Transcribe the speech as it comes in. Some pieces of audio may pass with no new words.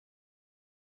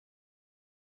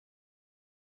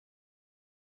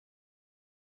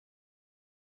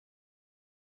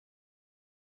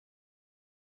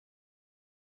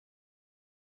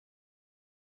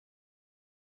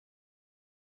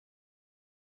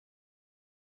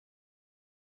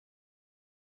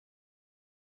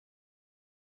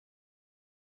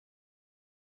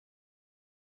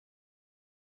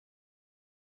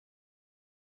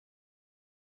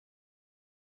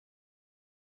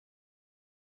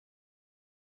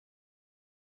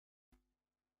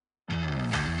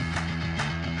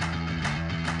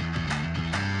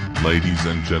Ladies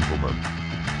and gentlemen,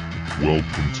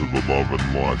 welcome to the Love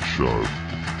and Light Show.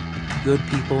 Good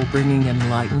people bringing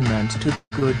enlightenment to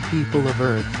good people of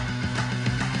Earth.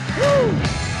 Woo!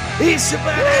 It's about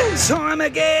that time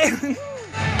again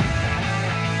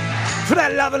for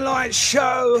that Love and Light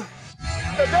Show.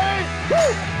 Today,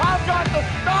 I've got the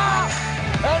star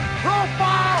and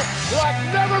profile like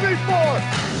never before.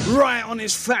 Right on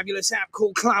this fabulous app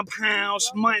called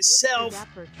Clubhouse, myself,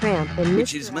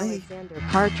 which is me,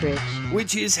 Partridge,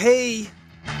 which is he.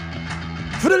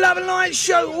 For the Love and Light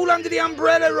Show, all under the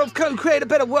umbrella of Co-Create a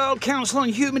Better World Council on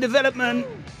Human Development.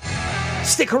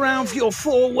 Stick around for your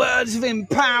 4 words of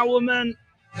empowerment.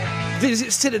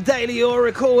 Visits to the Daily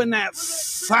Oracle and that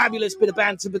fabulous bit of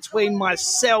banter between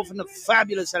myself and the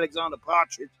fabulous Alexander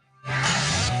Partridge.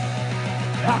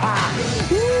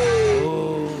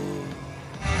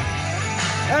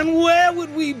 And where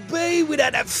would we be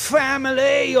without that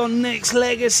family on Next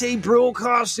Legacy,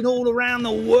 broadcasting all around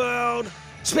the world,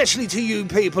 especially to you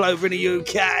people over in the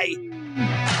UK?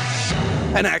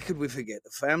 And how could we forget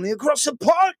the family across the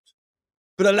pond?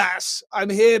 But alas, I'm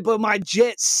here by my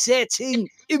jet-setting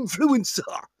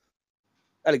influencer,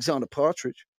 Alexander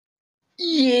Partridge.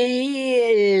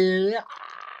 Yeah.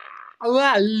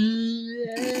 What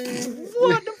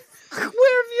the where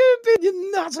have you been,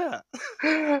 you nutter?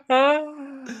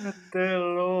 Dear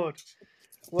Lord.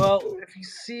 Well, if you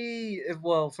see,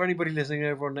 for anybody listening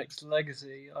over on Next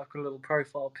Legacy, I've got a little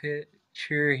profile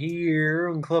picture here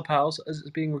on Clubhouse as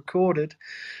it's being recorded.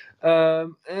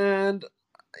 And on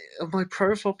my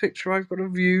profile picture, I've got a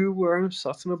view where I'm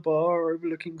sat in a bar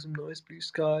overlooking some nice blue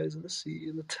skies and the sea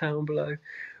and the town below,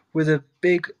 with a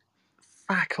big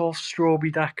fuck-off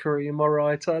strawberry daiquiri in my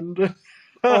right hand.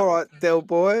 All right, Del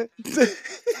boy.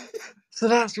 So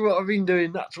that's what I've been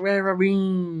doing. That's where I've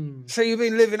been. So you've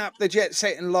been living up the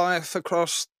jet-setting life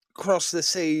across the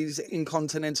seas in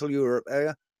continental Europe, are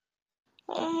you?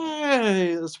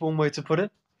 Hey, that's one way to put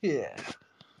it. Yeah.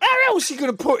 How else are you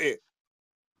going to put it?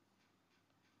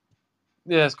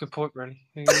 Yeah, it's a good point, really.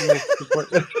 Good point.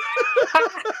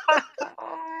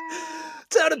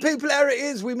 Tell the people how it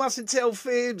is. We mustn't tell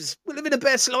fibs. We're living the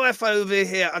best life over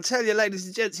here. I tell you, ladies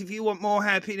and gents, if you want more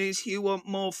happiness, you want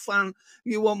more fun,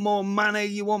 you want more money,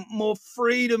 you want more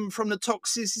freedom from the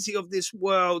toxicity of this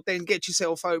world, then get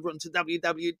yourself over onto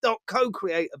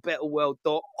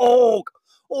www.cocreateabetterworld.org.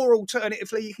 Or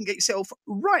alternatively, you can get yourself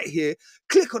right here,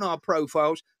 click on our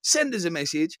profiles, send us a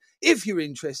message if you're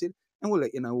interested, and we'll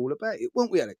let you know all about it, won't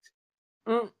we, Alex?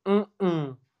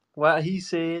 What he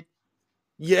said.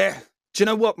 Yeah. Do you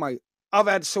know what, mate? I've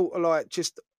had sort of like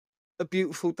just a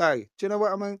beautiful day. Do you know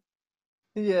what I mean?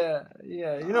 Yeah.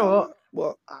 You know what?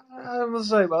 What? I must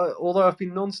say, although I've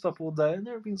been non-stop all day, and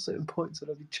there have been certain points that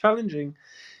have been challenging,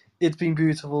 it's been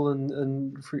beautiful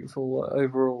and fruitful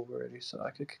overall, really. So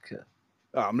I could concur.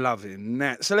 Oh, I'm loving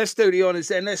that. So let's do the honours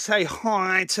then. Let's say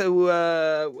hi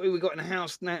to who we got in the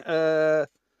house now.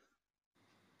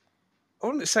 I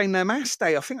want to say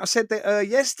namaste. I think I said that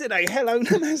yesterday. Hello,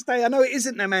 namaste. I know it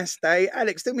isn't namaste.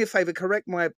 Alex, do me a favour. Correct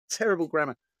my terrible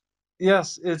grammar.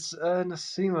 Yes, it's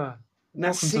Nasima.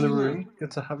 Welcome to the Nasima. room.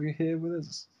 Good to have you here with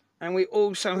us. And we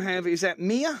also have, is that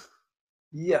Mia?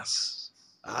 Yes.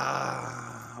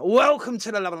 Welcome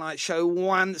to the Love and Light Show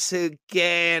once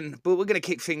again. But we're going to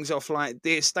kick things off like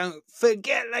this. Don't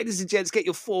forget, ladies and gents, get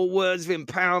your 4 words of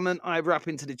empowerment either up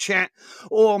into the chat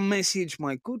or message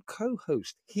my good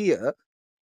co-host here,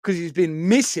 because he's been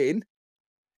missing.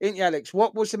 Ain't you, Alex?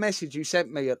 What was the message you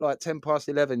sent me at like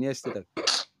 11:10 yesterday?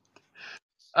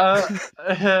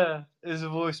 It was a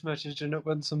voice message, and it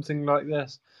went something like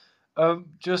this.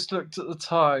 Just looked at the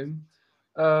time.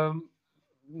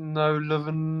 No Love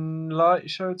and Light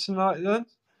show tonight then?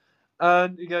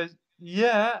 And he goes,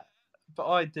 yeah, but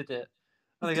I did it.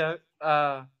 And I go,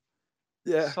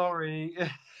 yeah, sorry.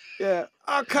 Yeah,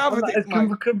 I covered it,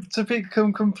 mate. To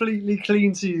become completely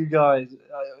clean to you guys.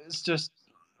 It's just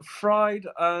fried,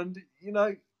 and,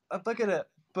 I buggered it.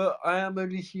 But I am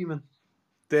only human.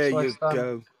 There you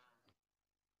go.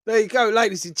 There you go,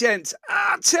 ladies and gents.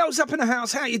 Tel's up in the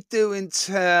house. How you doing,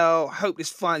 Tel? Hope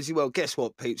this finds you well. Guess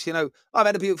what, peeps? I've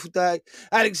had a beautiful day.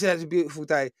 Alex has a beautiful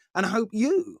day. And I hope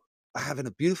you are having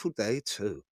a beautiful day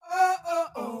too.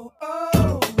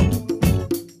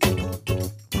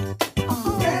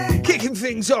 Kicking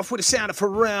things off with the sound of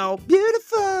Pharrell.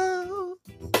 Beautiful.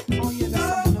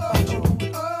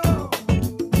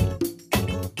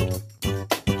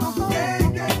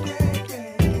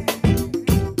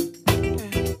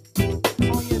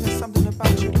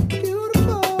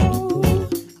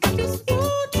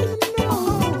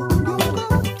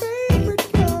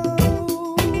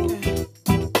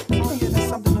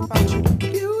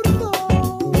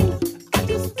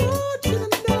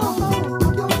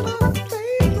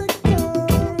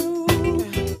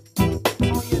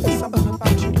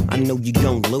 know you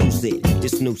gon' lose it.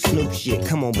 This new Snoop shit,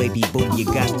 come on baby boo, you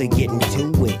got to get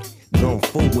into it. Going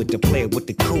forward to play it with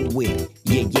the cool wit.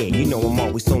 Yeah, you know I'm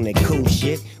always on that cool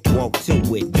shit. Walk to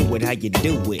it, do it how you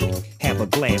do it. Have a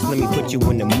glass, let me put you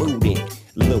in the mood.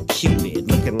 Little cutie,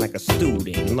 looking like a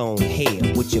student. Long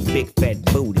hair with your big fat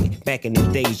booty. Back in the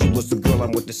days, you was the girl I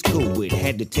went to school with.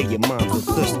 Had to tell your mom and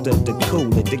sister to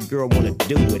cool it. The girl wanna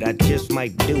do it, I just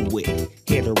might do it.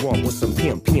 Hit her off with some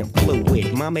pimp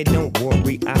fluid. Mommy, don't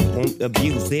worry, I won't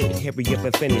abuse it. Hurry up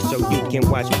and finish so you can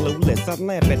watch Clueless. I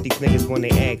laugh at these niggas when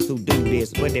they ask who do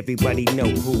this, but everybody know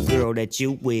who girl that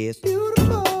you is.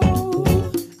 Beautiful.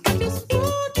 I just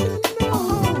want you to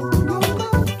know you're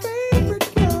my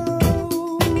favorite girl.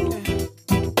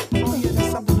 Oh yeah,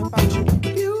 there's something about you.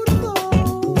 Beautiful.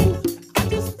 I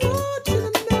just want you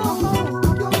to know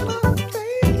you're my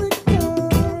favorite girl.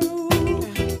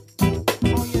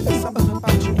 Oh yeah, there's something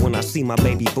about you. When I see my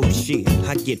baby boo shit,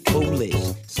 I get foolish.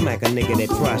 Smack a nigga that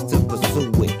tries to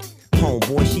pursue it.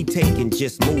 Homeboy, she taking,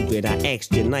 just move it. I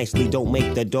asked you nicely, don't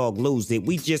make the dog lose it.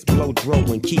 We just blow dro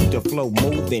and keep the flow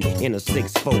moving. In a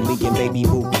 6'4", me and baby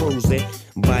boo cruising.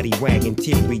 Body wagging,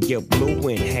 interior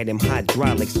blueing. Had him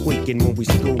hydraulic squeaking when we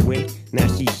screwing. Now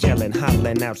she yelling,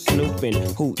 hollering out, snooping,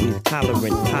 hooting,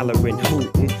 hollering,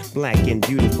 hooting. Black and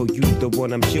beautiful, you the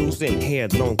one I'm choosing. Hair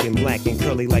long and black and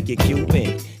curly like a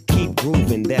Cuban. Keep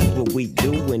grooving, that's what we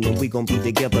doing. And we gon' be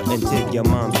together until your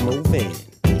mom's moving.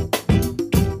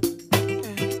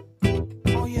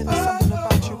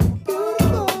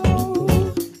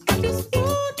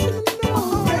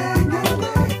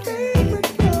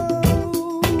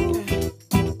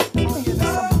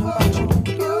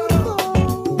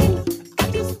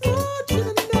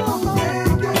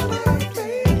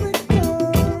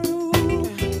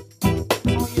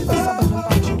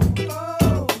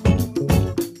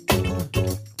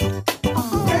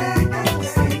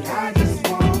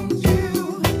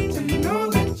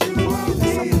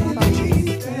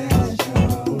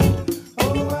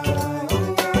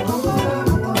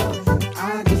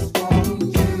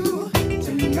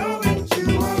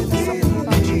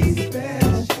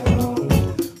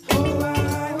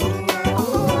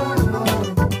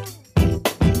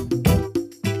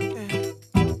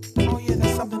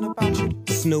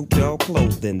 Snoop Dogg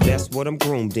clothing, that's what I'm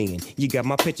groomed in. You got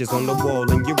my pictures on the wall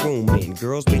in your room, and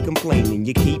girls be complaining,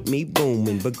 you keep me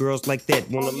booming. But girls like that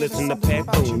wanna listen to Pat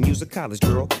Boone. You's a college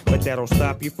girl, but that don't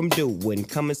stop you from doing.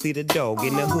 Come and see the dog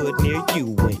in the hood near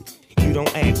you. And you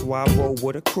don't ask why I roll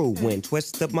with a crew. And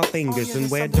twist up my fingers and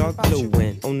wear dark blue.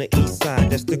 And on the east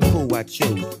side, that's the crew I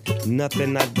choose.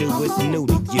 Nothing I do is new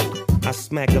to you. I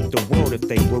smack up the world if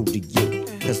they rude to you.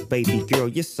 Cause baby girl,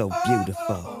 you're so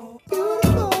beautiful.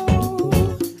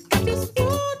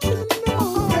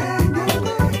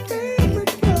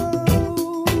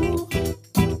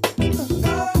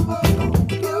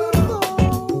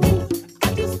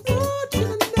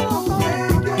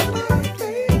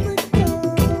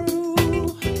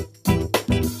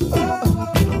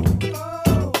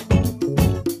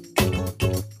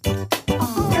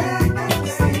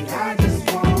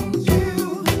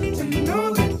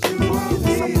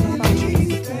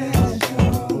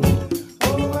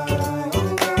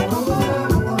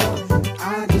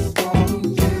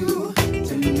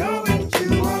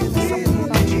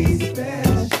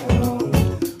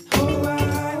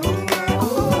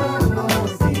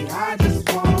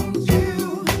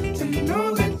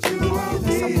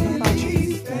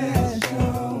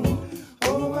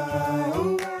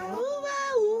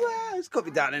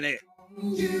 Down in it.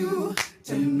 You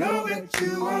to know that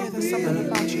you are there's something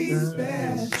about you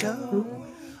special.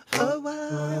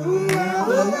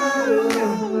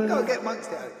 Go get monks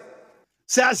down.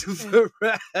 Sounds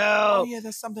Pharrell. Oh yeah,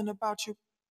 there's something about you.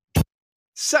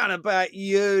 Something about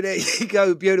you. There you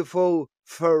go, beautiful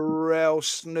Pharrell,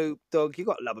 Snoop Dogg. You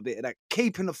got to love a bit of that.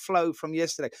 Keeping the flow from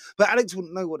yesterday. But Alex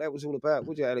wouldn't know what that was all about,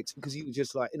 would you, Alex? Because you were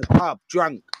just like in a pub,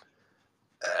 drunk.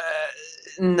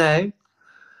 No.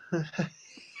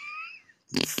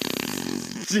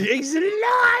 He's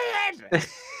lying.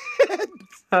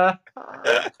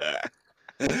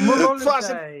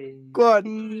 Go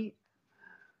on.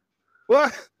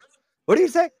 What? What do you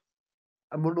say?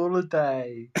 I'm on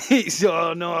holiday. He's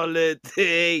on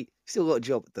holiday. Still got a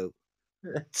job though.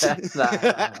 But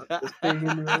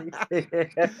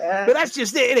that's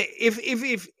just it, innit?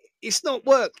 If it's not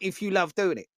work, if you love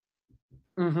doing it,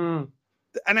 mm-hmm.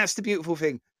 And that's the beautiful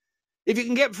thing. If you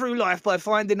can get through life by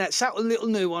finding that subtle little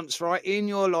nuance, right, in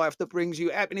your life that brings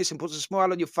you happiness and puts a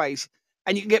smile on your face,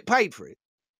 and you can get paid for it,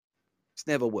 it's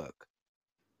never work.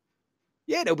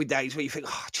 Yeah, there'll be days where you think,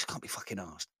 oh, I just can't be fucking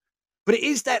arsed. But it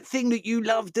is that thing that you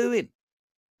love doing.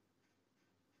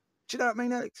 Do you know what I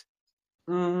mean, Alex?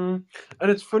 And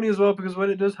it's funny as well because when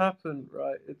it does happen,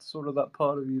 right, it's sort of that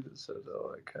part of you that says,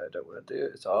 "Oh, okay, I don't want to do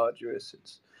it. It's arduous.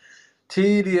 It's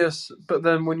tedious." But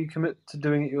then when you commit to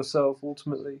doing it yourself,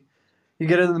 ultimately, you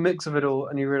get in the mix of it all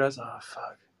and you realize, "Oh,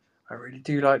 fuck, I really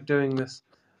do like doing this,"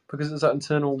 because it's that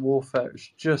internal warfare. It's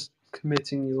just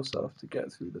committing yourself to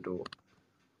get through the door.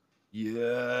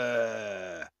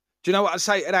 Yeah. Do you know what I'd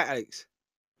say to that, Alex?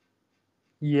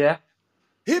 Yeah.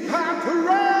 Hip hop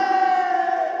hooray!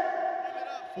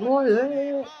 Oh,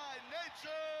 yeah.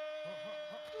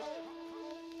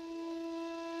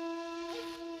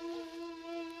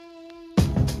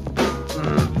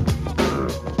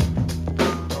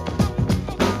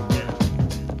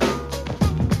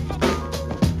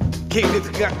 Keep it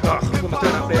together. Oh, what am I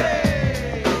doing up there?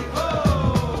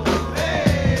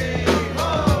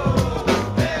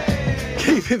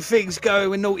 Keeping things going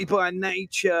with Naughty by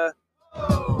Nature.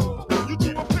 You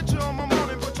drew a picture on my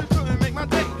morning, but you couldn't make my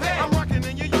day. I'm rocking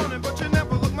and you're yawning, but you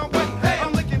never look my way.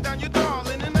 I'm licking down your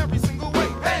darling in every single way.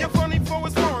 You're funny for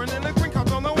it's foreign and a green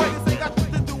card's on the way. This ain't got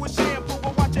to do with shampoo,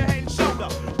 but watch your head and shoulder.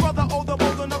 Brother older,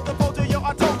 bold enough to fold you, yo,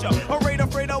 I told ya. Afraid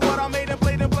of what I made and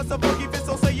played and plus a funky fit,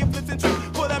 so say you flips and tricks.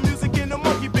 Put that music in the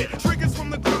monkey bit. Triggers from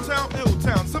the good town, ill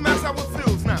town. Some that's how it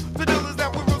feels now. The deal is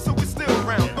that we're real, so we're still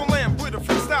round. Don't land with a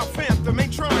freestyle phantom,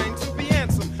 ain't trying to be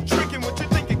handsome. Shrinking what you're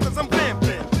thinking, cause I'm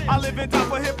vamping. I live in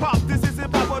top of hip hop, this is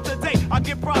hip hop of today. I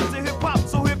give props to hip hop,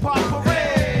 so hip hop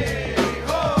parade. Hey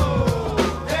ho,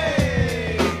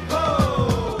 hey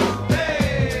ho,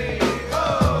 hey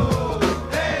ho,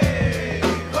 hey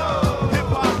ho. Hip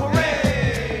hop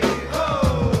parade.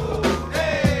 Ho,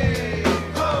 hey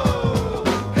ho,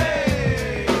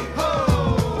 hey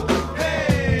ho,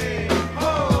 hey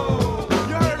ho.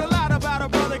 You heard a lot about a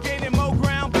brother gaining more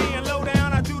ground, being low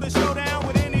down. I do the showdown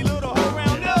with any little hoe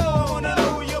round. No, I wanna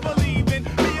know who you believe in.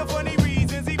 Me a funny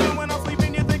reasons, even when I'm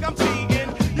sleeping, you think I'm cheating.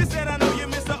 You said I know you're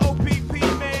Mr. OPP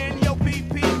man, yo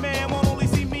PP man, won't only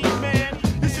see me man.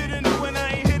 You shoulda knew when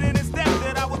I ain't hitting the step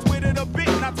that I was with it a bit,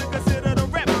 not to consider the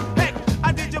rep. Heck,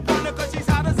 I did your partner cause she's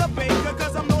hot as a baker,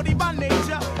 cause I'm naughty by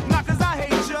nature, not cause I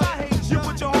hate you. You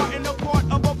put your heart in the part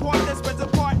of a part that spreads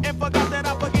apart and forgot that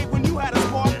I forgave when you had a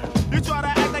spark. You try to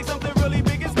act like something really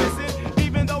big is missing,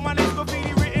 even though my name's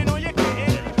graffiti written on your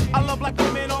kitten. I love black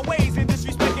women always, and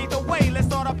disrespect ain't the way. Let's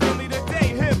start our family today.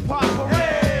 Hip hop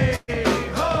parade. Hey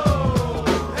ho,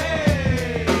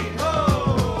 hey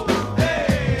ho,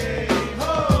 hey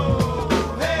ho,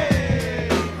 hey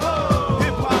ho.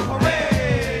 Hip hop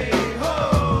parade.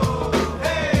 Ho,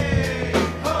 hey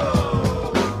ho,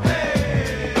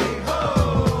 hey ho,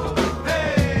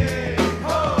 hey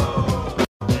ho.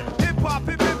 Hip hop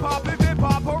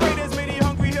parade. As many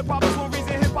hungry hip hoppers for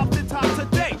reason hip hop the top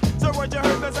today. So what you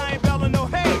heard, cause I ain't belling no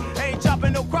hay, ain't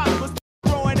chopping no crops, but still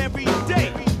growing every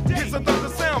day. Here's another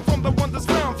sound from the wonders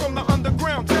found from the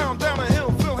underground town, down a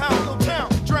hill, feel how little town.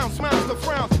 Drown smiles to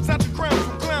frowns, snatch your crowns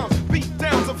from clowns. Beat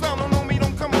downs, a found on me,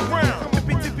 don't come around.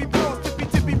 Tippy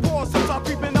paws, since I'm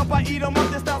creeping up, I eat 'em up.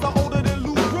 Their styles are older than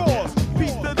Lou Rawls.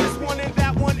 Piece to this one and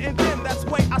that one and then that's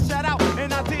way I shout out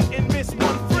and I didn't miss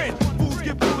one friend. Fools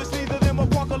get foolish, neither them or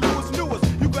Parker Lewis knew us.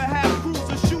 You could have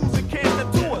cruiser shoes and cans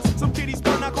that do us. Some kitty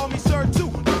spun, I call me Sir too,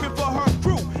 looking for her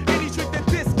crew. Any trick that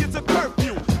this gets a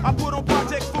curfew. I put on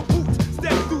projects for boots,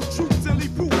 step through troops and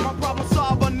leave proof. My problem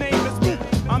solver name is Moot.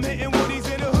 I'm hitting woodies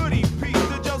in a hoodie. Peace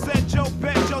to Josette, Joe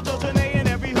Bet, Jojo, Janae, and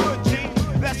every hood G.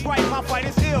 That's right, my fight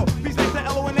is ill. Peace like the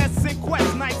LONS and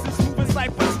Quest, nice and smooth and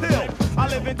Cypress Hill. I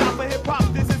live in top of hip hop,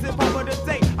 this is hip hop of the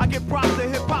day. I give props to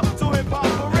hip hop, so hip hop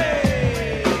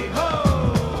parade.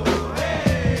 Ho,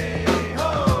 hey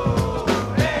ho,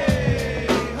 hey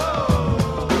ho,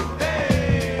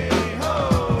 hey ho.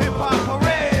 Hip hop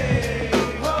parade.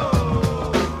 Ho,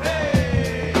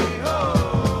 hey ho,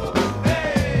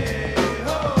 hey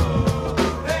ho,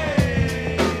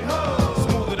 hey ho.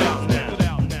 Smooth it out now.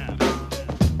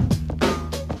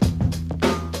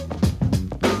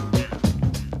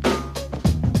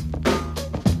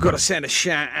 Got to send a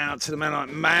shout out to the man like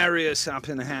Marius up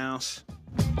in the house.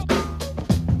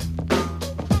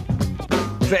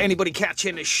 For anybody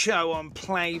catching the show on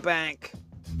playback,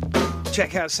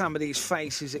 check out some of these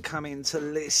faces that come in to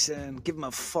listen. Give them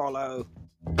a follow.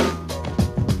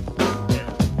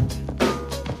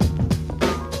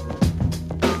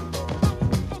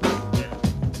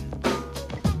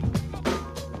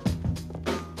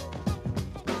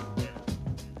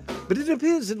 But it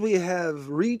appears that we have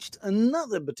reached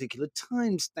another particular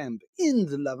timestamp in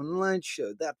the Love and Light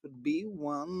show. That would be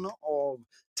one of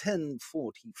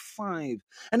 10:45.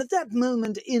 And at that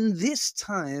moment, in this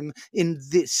time, in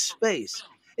this space,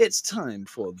 it's time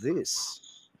for this.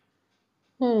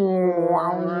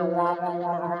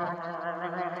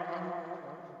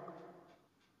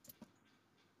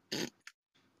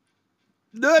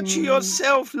 Nurture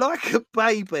yourself like a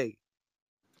baby.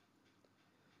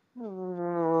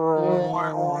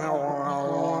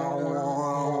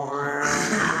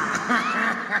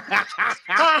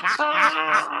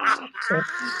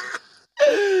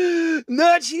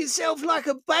 Nurture yourself like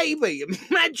a baby.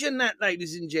 Imagine that,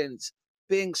 ladies and gents,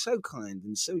 being so kind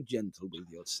and so gentle with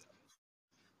yourself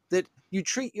that you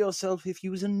treat yourself if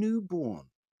you was a newborn.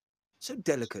 So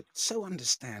delicate, so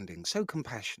understanding, so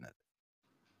compassionate.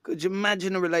 Could you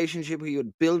imagine a relationship you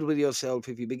would build with yourself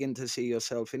if you begin to see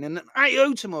yourself in an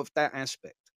iota of that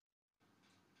aspect?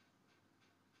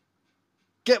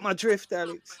 Get my drift,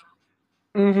 Alex?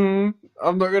 I'm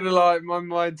not gonna lie, my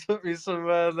mind took me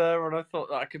somewhere there, and I thought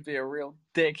that I could be a real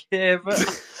dick here, but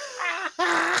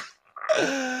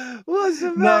What's the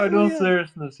no, matter in all with you?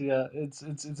 seriousness, yeah, it's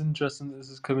interesting that this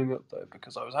is coming up though,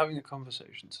 because I was having a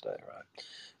conversation today, right?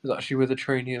 It was actually with a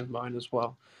trainee of mine as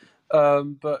well,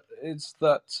 but it's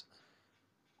that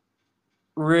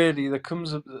really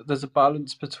there's a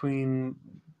balance between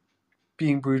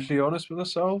being brutally honest with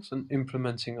ourselves and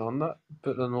implementing on that,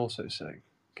 but then also saying,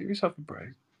 give yourself a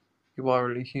break. You are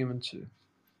really human too.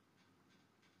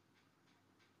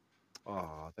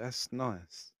 Oh, that's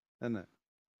nice, isn't it?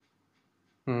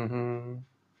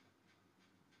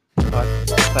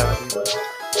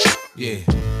 Yeah.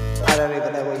 I don't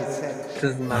even know what you said.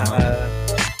 Doesn't matter.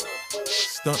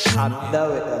 Stunt. I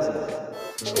know it doesn't.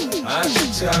 I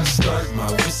teach you how to start. My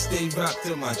wrist stay rocked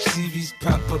till my TVs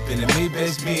pop up in the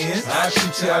Maybach Benz. I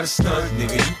teach you how to start.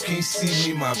 Nigga, you can't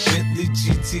see me. My Bentley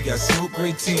GT got smoke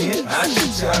gray tin. I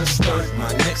teach you how to start.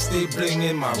 My neck stay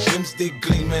blingin', my rims they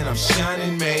gleamin'. I'm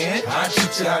shining, man. I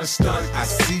teach you how to start. I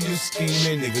see you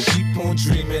scheming, nigga. Keep on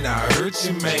dreaming. I hurt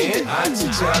you, man. I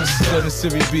teach you how to start. 7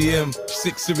 Series BM,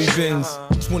 6 Series Benz,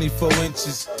 24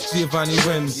 inches, Giovanni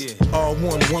rims. All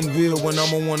one wheel when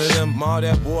I'm on one of them. All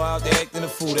that boy out there acting a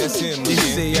fool, that's him. They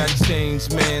say I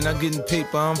changed, man. I'm getting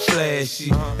paper, I'm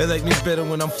flashy. They like me better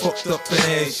when I'm fucked up and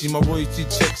ashy. My royalty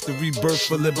checks the rebirth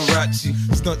for Liberace.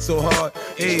 Stunt so hard,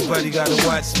 everybody gotta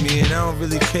watch me. And I don't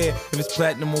really care if it's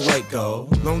platinum or white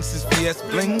gold. Long as it's VS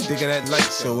bling, they got that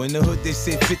light show. In the hood they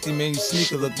say 50, man, you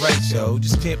sneaker look right, yo.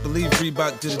 Just can't believe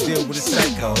Reebok did a deal with a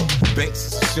psycho. Banks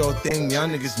is a sure thing, y'all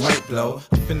niggas might blow.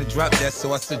 I'm finna drop that,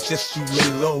 so I suggest you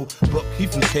lay low. Buck he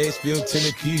from Cashville,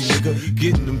 Tennessee, nigga.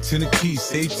 Getting them Tennessee,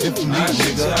 say 10 for me, nigga. I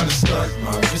teach you how to start.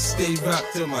 My wrist stay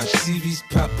rocked till my TVs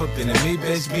pop up in the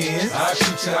Maybach Benz. I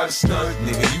teach you how to start.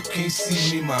 Nigga, you can't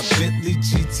see me. My Bentley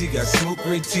GT got smoke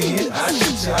gray tin. I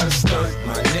teach you how to start.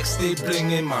 My neck stay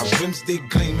blingin', my rims they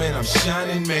gleamin'. I'm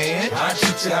shining, man. I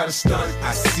teach you how to start.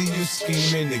 I see you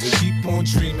scheming, nigga. Keep on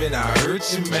dreaming. I hurt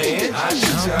you, man. I teach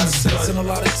you how to start. Sensing a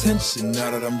lot of tension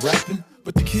now that I'm rapping,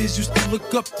 but the kids used to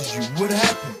look up to you. What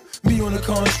happened? Me on the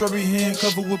contrary, hand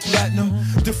covered with platinum.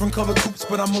 Different color coupes,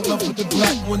 but I'm in love with the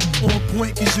black one. On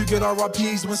point, cause you get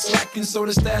RIPs when slacking. So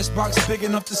the stash box big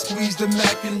enough to squeeze the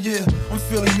Mac. And yeah, I'm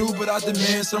feeling new, but I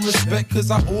demand some respect, cause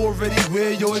I already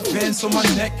wear your advance on my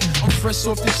neck. I'm fresh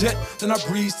off the jet, then I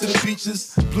breeze to the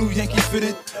beaches. Blue Yankee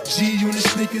fitted, G-Unit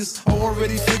sneakers. I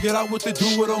already figured out what to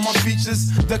do with all my features.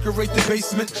 Decorate the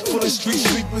basement full of street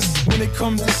sweepers. When it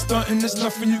comes to stunting, there's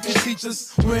nothing you can teach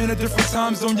us. We're in a different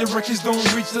time zone, your records don't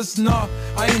reach us. Nah,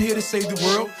 I ain't here to save the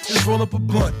world. Just roll up a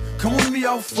blunt. Come with me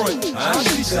out front. I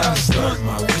teach you how to start.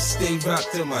 My wrist stay rocked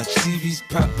till my TVs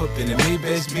pop up in the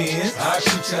Maybach Benz. I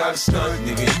teach you how to start.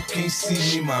 Nigga, you can't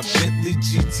see me. My Bentley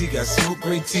GT got smoke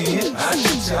gray tin. I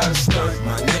teach you how to start.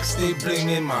 My neck stay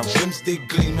blingin', my rims they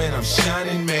gleamin'. I'm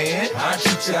shining, man. I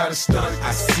teach you how to start.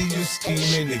 I see you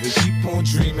scheming, nigga. Keep on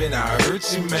dreaming. I hurt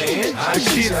you, man. I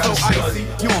teach you how to start. Icy,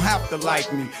 you don't have to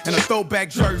like me. And a throwback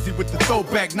jersey with the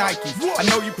throwback Nikes. I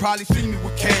know you probably see me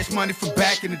with cash money from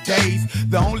back in the days.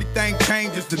 The only thing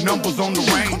changed is the numbers on the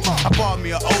range. I bought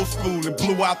me an old school and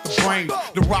blew out the brain.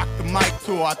 To rock the mic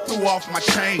tour, I threw off my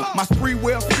chain. My spree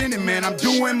well spinning, man, I'm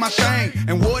doing my thing.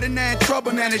 And water now in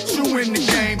trouble, now that you in the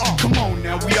game. Come on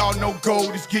now, we all know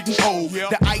gold is getting old.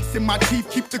 The ice in my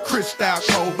teeth keep the crystal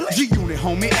cold. G-Unit,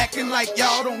 homie, acting like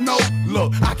y'all don't know.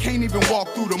 Look, I can't even walk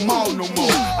through the mall no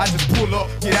more. I just pull up,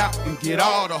 get out, and get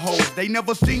all the hoes. They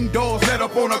never seen doors set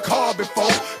up on a car before.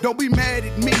 Don't be mad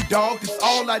at me, dog. That's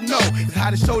all I know is how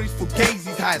to show these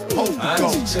fugazis how it's supposed to I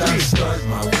go. teach you how to start.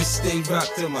 My wrist stay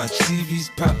rocked till my TVs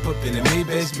pop up in the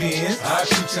Maybach Benz. I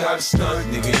teach you how to start.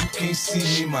 Nigga, you can't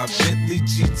see me. My Bentley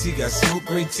GT got smoke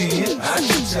gray tin. I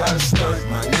teach you how to start.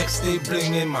 My neck stay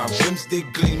blingin', my rims they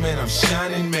gleamin'. I'm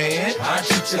shining, man. I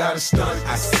teach you how to start.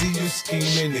 I see you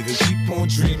scheming, nigga. Keep on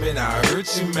dreaming. I hurt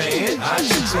you, man. I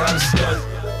teach you how to start.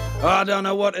 I don't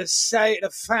know what to say to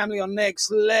the family on Next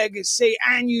Legacy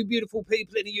and you beautiful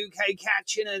people in the UK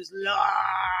catching us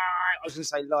live was going to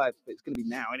say live, but it's going to be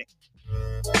now, isn't it?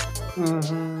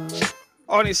 Mm-hmm.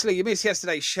 Honestly, you missed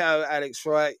yesterday's show, Alex,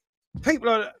 right? People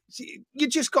are, you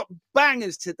just got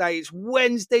bangers today. It's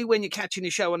Wednesday when you're catching the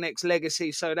show on Next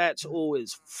Legacy, so that's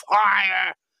always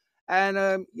fire.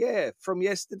 And yeah, from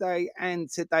yesterday and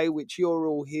today, which you're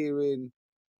all hearing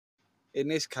in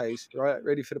this case, right?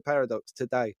 Ready for the paradox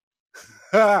today.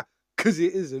 Because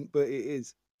it isn't, but it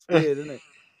is. It's weird, isn't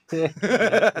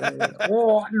it?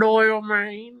 What do you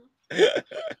mean?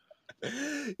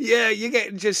 Yeah, you're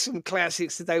getting just some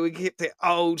classics today. We kept it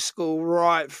old school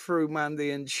right through Monday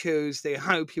and Tuesday.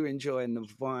 Hope you're enjoying the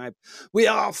vibe. We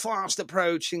are fast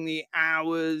approaching the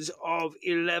hours of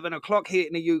 11 o'clock here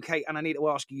in the UK, and I need to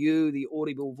ask you, the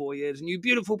audible voyeurs, and you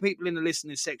beautiful people in the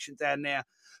listening section down there,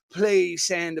 please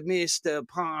send Mr.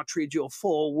 Partridge your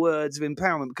 4 words of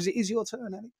empowerment, because it is your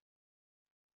turn, Alex.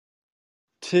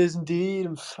 'Tis indeed,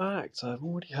 in fact, I've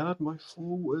already had my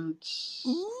 4 words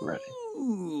ready.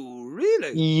 Ooh,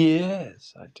 really?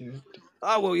 Yes, I do.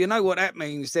 Oh, well, you know what that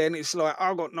means then. It's like,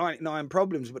 I've got 99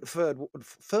 problems, but the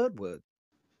third word.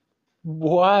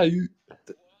 Why?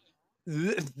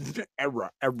 Error.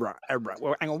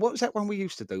 Well, hang on, what was that one we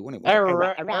used to do, wasn't it?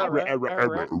 Error.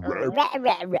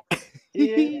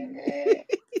 Yeah.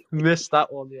 Missed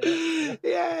that one, yeah.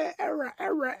 Yeah, error.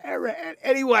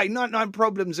 Anyway, 99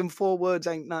 problems and 4 words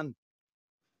ain't none.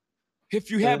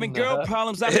 If you having girl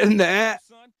problems, I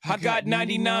got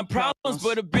 99 problems,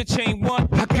 but a bitch ain't one.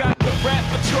 I got the rap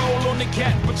patrol on the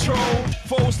cat patrol.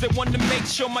 Foes that want to make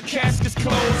sure my casket's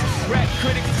closed. Rap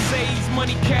critics saves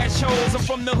money, cash holes. I'm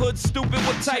from the hood, stupid.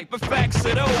 What type of facts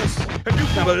are those?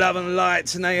 Number 11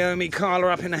 lights, Naomi Carla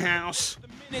up in the house.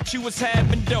 That you was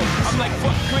having dope. I'm like,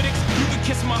 fuck critics, you can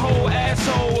kiss my whole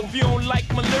asshole. If you don't like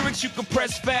my lyrics, you can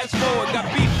press fast forward. Got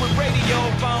beef with radio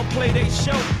if I don't play they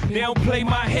show. They don't play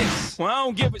my hits, well, I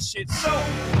don't give a shit. So,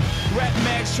 rap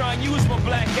mags try and use my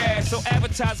black ass so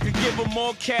advertisers could give them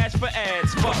more cash for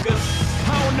ads. Fuckers,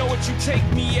 I don't know what you take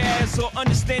me as or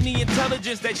understand the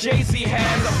intelligence that Jay-Z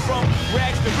has. I'm from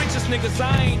rags, the richest niggas,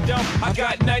 I ain't dumb. I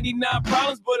got 99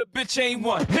 problems, but a bitch ain't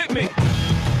one. Hit me.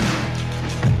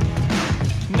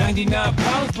 99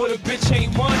 problems, but a bitch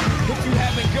ain't one. If you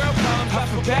having girl problems, I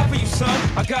feel bad for you,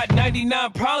 son. I got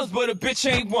 99 problems, but a bitch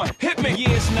ain't one. Hit me.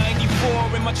 Yeah, it's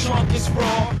 94 and my trunk is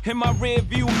raw. In my rear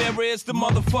view mirror is the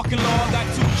motherfucking law.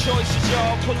 Got 2 choices,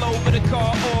 y'all. Pull over the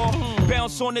car or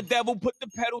bounce on the devil, put the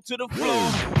pedal to the floor.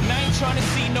 And I ain't trying to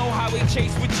see no highway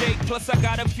chase with Jake. Plus I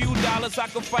got a few dollars, I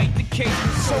can fight the case.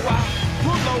 So I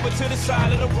pull over to the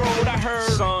side of the road. I heard,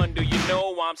 son, do you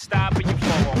know I'm stopping you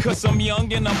for? Cause I'm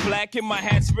young and I'm black and my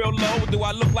hat's real low. Do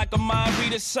I look like a mind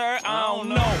reader, sir? I don't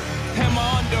know. Am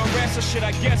I under arrest or should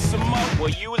I guess some more? Well,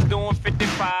 you was doing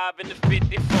 55 in the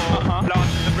 54.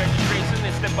 Lost the registration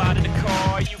and step out of the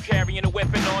car. You carrying a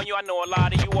weapon on you, I know a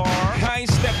lot of you are. I ain't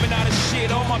stepping out of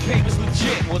shit, all my papers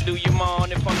legit. Well, do you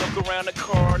mind if I look around the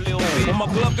car a little bit? Well,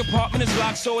 my glove compartment is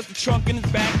locked, so it's the trunk in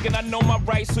his back. And I know my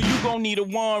rights, so you gon' need a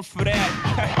warrant for that.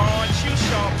 Aren't you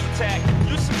sharp attack?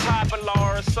 You some type of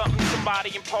law or something,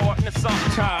 somebody important or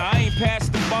something. I ain't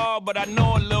past the bar, but I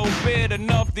know a little bit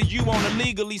enough that you wanna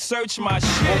legally search my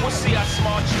shit. Well, we'll see how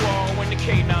smart you are when the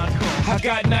K9 comes. I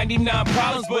got 99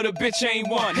 problems, but a bitch ain't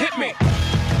one. Hit me.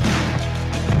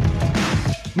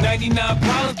 99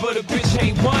 problems, but a bitch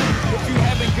ain't one. If you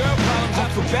having girl problems, I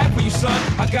feel bad for you,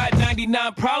 son. I got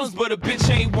 99 problems, but a bitch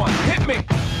ain't one. Hit me.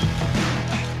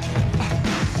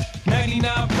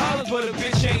 99 problems, but a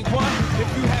bitch ain't one.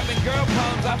 If you having girl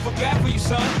problems, I feel bad for you,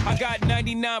 son. I got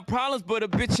 99 problems, but a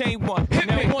bitch ain't one. Hit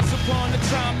me. Now, once upon a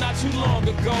time, not too long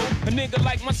ago, a nigga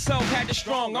like myself had a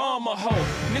strong arm, a hoe.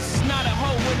 And this is not a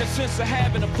hoe in the sense of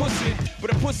having a pussy, but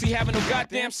a pussy having no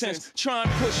goddamn sense. Try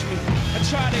and push me. I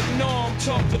try to ignore him,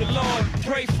 talk to the Lord,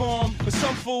 pray for him, but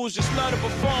some fools just love to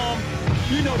perform.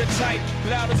 You know the type,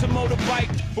 loud as a motorbike,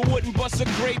 but wouldn't bust a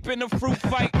grape in a fruit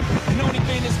fight. And the only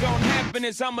thing that's gonna happen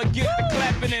is I'ma get the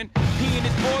clapping, and he and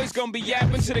his boys gonna be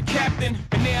yapping to the captain.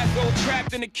 And there I go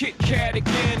trapped in a Kit Kat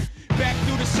again. Back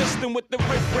through the system with the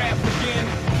riff-raff again.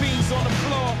 Beans on the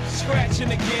floor,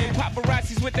 scratching again.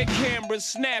 Paparazzis with their cameras,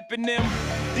 snapping them.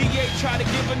 DA try to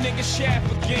give a nigga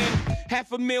shaft again.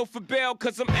 $500,000 for bail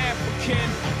cause I'm African.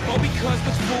 Or because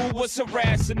this fool was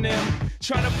harassing them.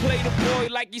 Trying to play the boy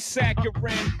like he's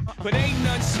saccharine. But ain't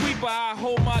nothing sweet but I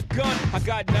hold my gun. I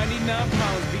got 99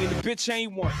 pounds, being a bitch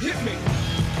ain't one. Hit me.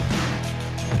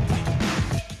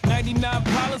 99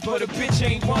 problems, but a bitch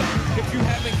ain't one. If you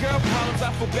having girl problems,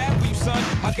 I feel bad for you, son.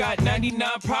 I got 99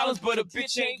 problems, but a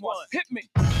bitch ain't one. Hit me.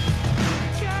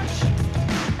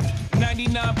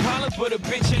 99 problems, but a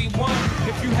bitch ain't one.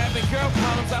 If you having girl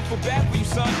problems, I feel bad for you,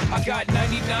 son. I got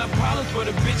 99 problems, but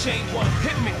a bitch ain't one.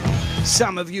 Hit me.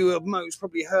 Some of you have most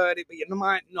probably heard it, but you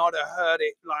might not have heard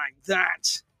it like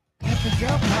that.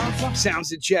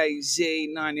 Sounds of Jay-Z,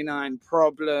 99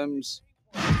 Problems.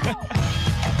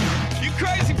 You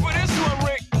crazy for this one,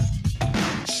 Rick?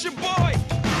 It's your boy.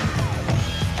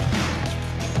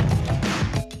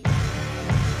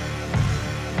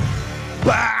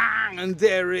 Bang! And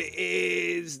there it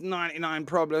is. 99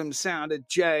 Problems, sound of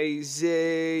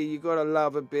Jay-Z. You gotta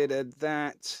love a bit of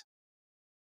that.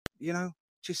 You know,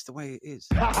 just the way it is.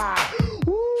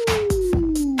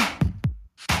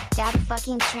 That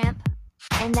fucking shrimp?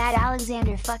 And that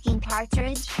Alexander fucking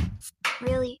Partridge?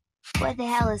 Really? What the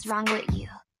hell is wrong with you?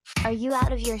 Are you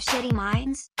out of your shitty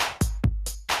minds?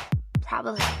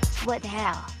 Probably. What the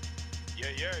hell? Yeah.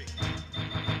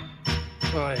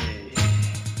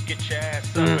 Get your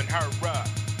ass up and hurry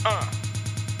up.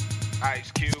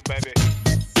 Ice Cube, baby.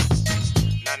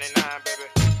 99, baby.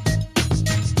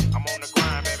 I'm on the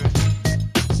grind, baby.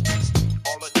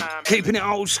 All the time. Baby. Keeping it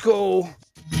old school.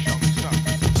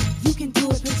 You can do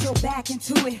it, put your back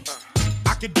into it.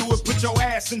 I can do it, put your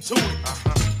ass into it.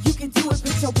 You can do it,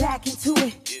 put your back into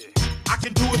it. I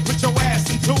can do it, put your ass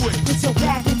into it. Put your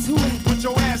back into it. Put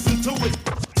your ass into it.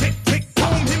 Tick, tick,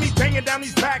 boom, hit me banging down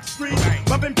these back streets.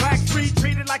 Loving Black Street,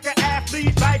 treated like an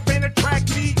athlete. Life ain't a track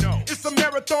meet. It's a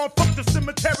marathon, fuck the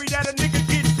cemetery that a nigga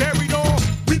gets buried on.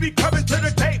 We be coming to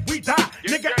the day we die.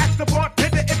 Nigga, ask the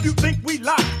bartender if you think we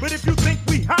lie. But if you think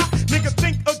we hot, nigga,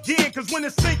 think again. Cause when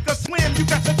it's sink or swim, you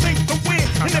got to think to win.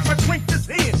 And if I drink this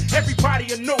in, everybody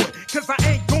will know it. Cause I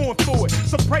ain't going for it.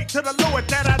 So pray to the Lord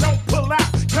that I don't pull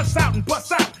out. Cuss out and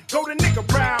bust out. Go to nigga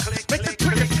round. Make the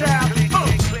trigger shout.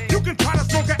 You can try to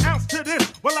smoke an ounce to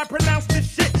this. While I pronounce this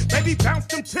shit. Baby, bounce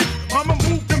them tits. Mama,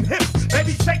 move them hips.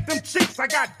 Baby, shake them cheeks. I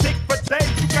got dick for days.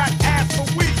 You got ass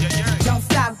for weeks. Don't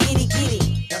stop, get it, get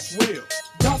it. That's real.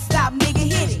 Don't stop,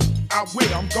 nigga, hit it. I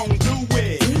will. I'm gon' do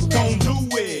it. Gon' do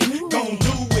it. Gon'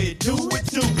 do it. Do it,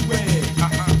 do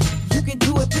it. You can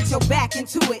do it, put your back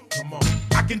into it. Come on.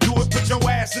 I can do it, put your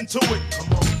ass into it.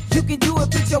 Come on. You can do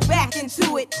it, put your back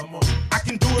into it. Come on. I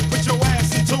can do it, put your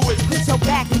ass into it. Put your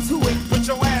back into it. Put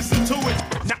your ass into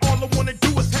it. Now all I wanna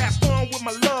do is have fun with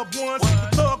my loved ones.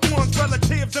 Thug ones,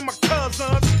 relatives, and my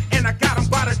cousins. And I got them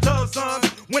by the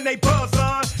dozens. When they buzz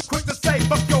on, quick to say,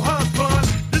 fuck your husband.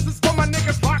 This is for my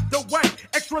niggas locked away.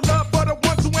 Extra love for the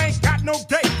ones who ain't got no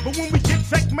date. But when we get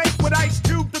checkmate with Ice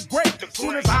Cube the Great, as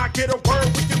soon as I get a word,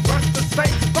 we can rush the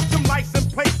state. Fuck them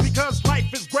license plates because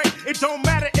life is great. It don't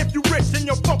matter if you rich and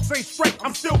your folks ain't straight.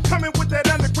 I'm still coming with that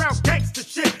underground gangster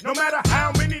shit. No matter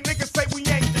how many niggas say we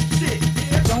ain't the shit.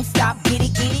 Yeah. Don't stop, get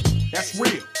it, get it. That's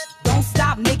real. Don't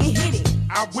stop, nigga, hit it.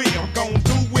 I will. I'm gon'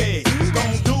 do it.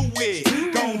 Gon' do it.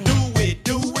 Gon' do it.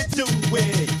 Do it. Do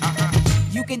it.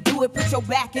 You can do it, put your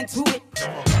back into it.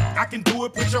 I can do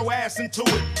it, put your ass into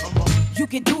it. You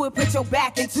can do it, put your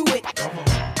back into it.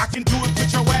 I can do it,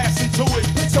 put your ass into it.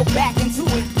 Put your back into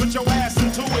it. Put your ass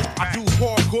into it. I do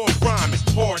hardcore rhyming,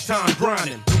 hard time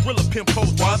grinding. Gorilla pimp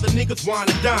hoes while other niggas wine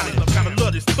and dining. Kinda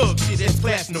love this thug shit, that's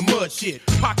class in the mud shit.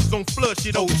 Pockets on flood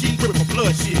shit, OG grip for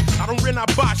blood shit. I don't rent, I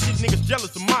buy shit, niggas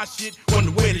jealous of my shit.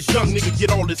 Wonder where this young nigga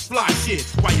get all this fly shit.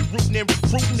 While you rootin' and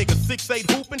recruiting, niggas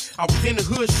 6'8" hooping. I was in the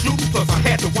hood shooting, plus I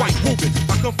had the white whooping.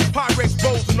 I come from Pyrex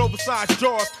bowls and oversized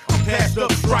jars. I'm passed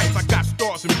up stripes, I got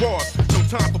stars and bars. No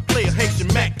time for player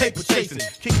Haitian Mac, paper chasing.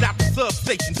 Kicked out the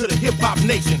substation to the hip hop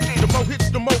nation. The more hits,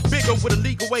 the more bigger with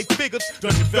illegal way figures.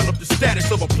 Done develop the status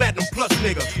of a platinum plus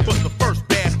nigga. But the first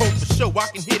bad hope for sure I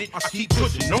can hit it. I keep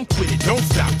pushing, don't quit it, don't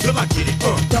stop till I get it.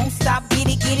 Don't stop, get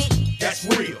it, get it. That's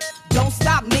real. Don't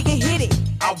stop, nigga, hit it.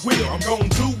 I will, I'm gon'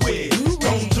 do it.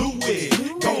 Gon' do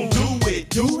it. Gon' do it.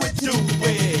 Do it, do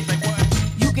it.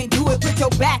 You can do it, put your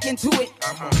back into it.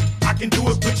 I can do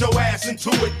it, put your ass into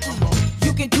it.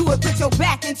 You can do it, put your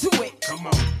back into it. Come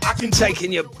on. I can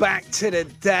Taking you back to the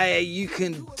day, you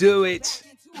can do it.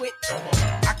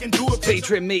 I can do it.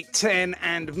 Featuring Meek 10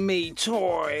 and Me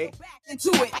Toy.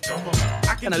 Into it.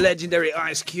 And a legendary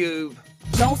Ice Cube.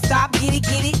 Don't stop, get it,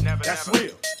 get it. That's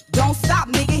real. Don't stop,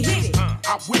 nigga, hit it.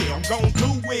 I will, I'm gon'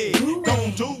 do it.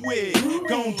 Gon' do it.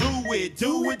 Gon' do it.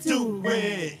 Do it, do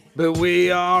it. But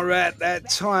we are at that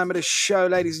time of the show,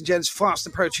 ladies and gents, fast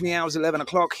approaching the hours, 11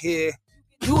 o'clock here.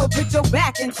 Do it, put your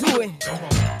back into it.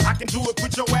 I can do it,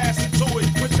 put your ass into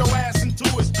it. Put your ass into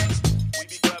it. We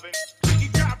be clubbing. We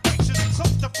got bitches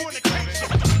close to fornication.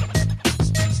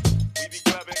 We be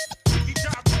clubbing. We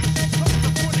got bitches close to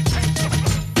fornication.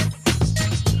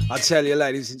 I tell you,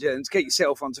 ladies and gents, get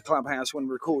yourself onto Clubhouse when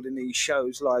recording these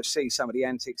shows live. See some of the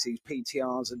antics these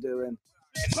PTRs are doing.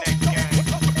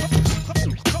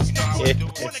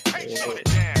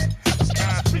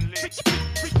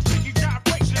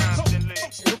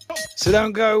 So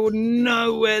don't go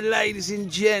nowhere, ladies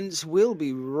and gents. We'll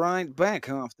be right back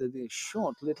after this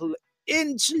short little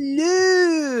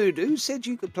interlude. Who said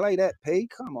you could play that, P?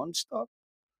 Come on, stop.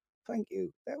 Thank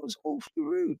you. That was awfully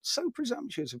rude. So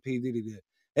presumptuous of P. Diddy there.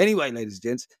 Anyway, ladies and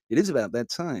gents, it is about that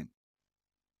time.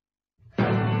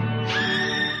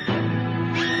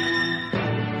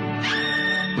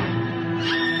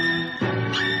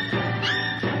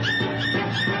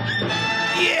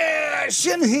 Yes,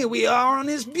 and here we are on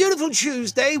this beautiful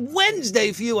Tuesday,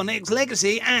 Wednesday for you on X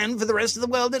Legacy, and for the rest of the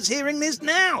world that's hearing this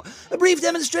now. A brief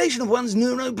demonstration of one's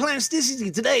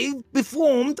neuroplasticity today,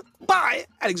 performed by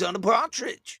Alexander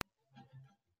Partridge.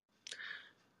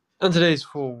 And today's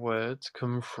 4 words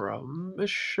come from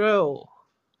Michelle.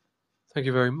 Thank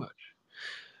you very much.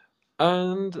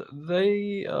 And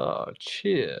they are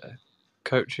cheer,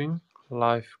 coaching,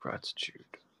 life, gratitude.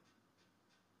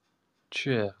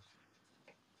 Cheer.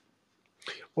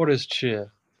 What is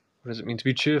cheer? What does it mean to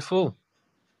be cheerful?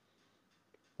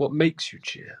 What makes you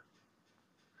cheer?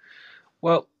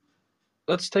 Well,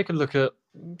 let's take a look at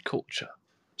culture,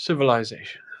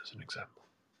 civilization as an example.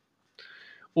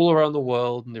 All around the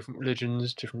world, in different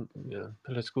religions, different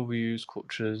political views,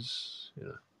 cultures,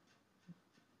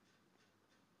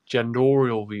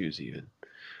 genderial views even.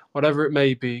 Whatever it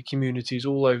may be, communities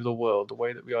all over the world, the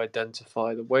way that we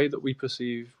identify, the way that we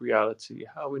perceive reality,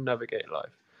 how we navigate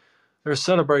life. There are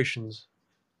celebrations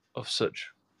of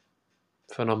such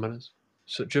phenomena,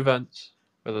 such events,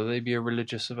 whether they be a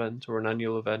religious event or an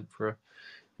annual event for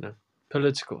a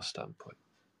political standpoint,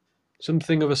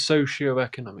 something of a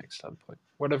socio-economic standpoint,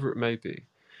 whatever it may be.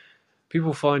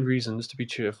 People find reasons to be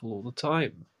cheerful all the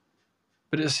time.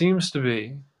 But it seems to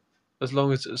be as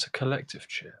long as it's a collective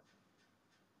cheer.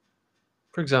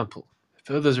 For example,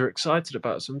 if others are excited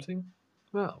about something,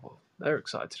 well, they're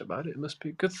excited about it, it must be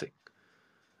a good thing.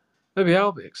 Maybe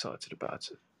I'll be excited about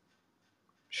it.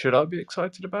 Should I be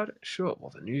excited about it? Sure,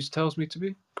 well, the news tells me to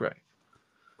be. Great.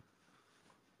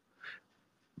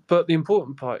 But the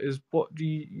important part is, what do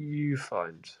you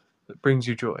find that brings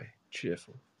you joy,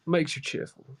 cheerful, makes you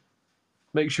cheerful,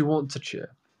 makes you want to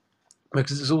cheer?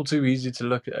 Because it's all too easy to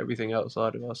look at everything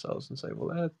outside of ourselves and say,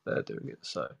 well, they're doing it,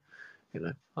 so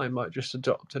I might just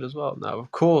adopt it as well. Now,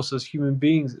 of course, as human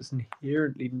beings, it's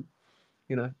inherently,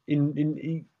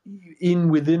 in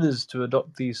within us to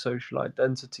adopt these social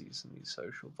identities and these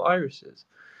social viruses.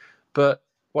 But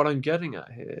what I'm getting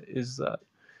at here is that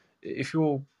if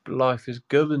your life is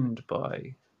governed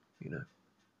by,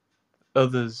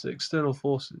 others, external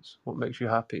forces, what makes you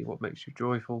happy, what makes you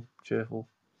joyful, cheerful,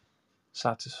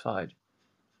 satisfied,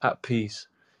 at peace,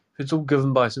 if it's all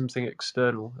governed by something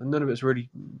external and none of it's really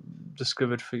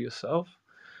discovered for yourself,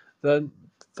 then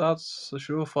that's a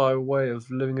surefire way of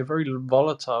living a very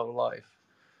volatile life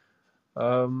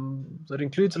that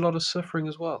includes a lot of suffering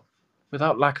as well,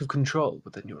 without lack of control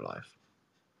within your life.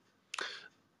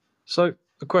 So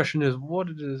the question is, what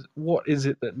is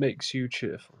it that makes you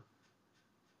cheerful?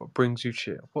 What brings you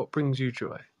cheer? What brings you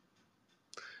joy?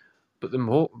 But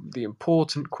the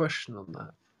important question on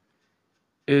that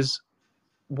is,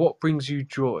 what brings you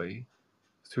joy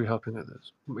through helping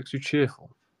others? What makes you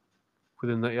cheerful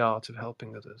within the art of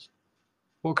helping others?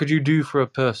 What could you do for a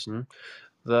person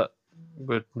that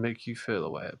would make you feel a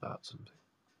way about something?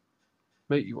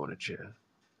 Make you want to cheer,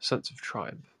 a sense of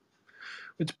triumph.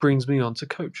 Which brings me on to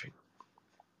coaching.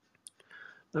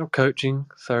 Now, coaching,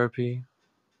 therapy,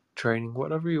 training,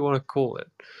 whatever you want to call it,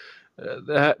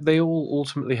 they all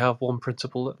ultimately have one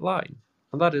principle at line,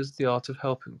 and that is the art of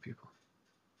helping people.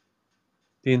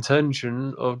 The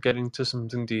intention of getting to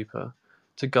something deeper,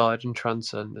 to guide and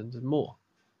transcend into more,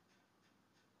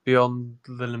 beyond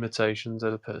the limitations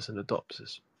that a person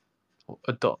adopts.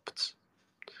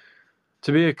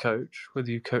 To be a coach, whether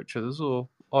you coach others or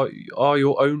are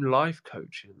your own life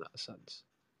coach in that sense,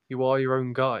 you are your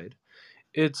own guide,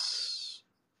 it's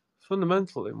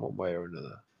fundamental in one way or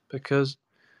another, because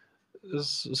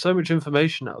there's so much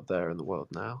information out there in the world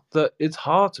now that it's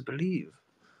hard to believe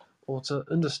or to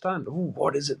understand.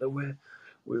 What is it that we're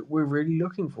really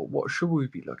looking for? What should we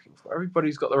be looking for?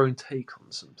 Everybody's got their own take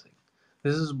on something.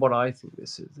 This is what I think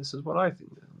this is. This is what I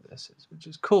think this is, which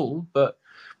is cool. But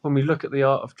when we look at the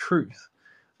art of truth,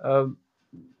 what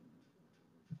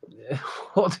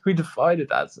do we define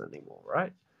it as anymore,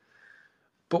 right?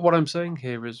 But what I'm saying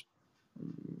here is,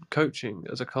 coaching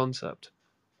as a concept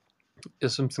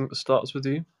is something that starts with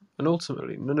you, and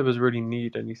ultimately none of us really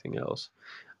need anything else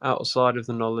outside of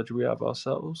the knowledge we have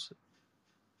ourselves.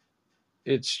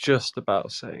 It's just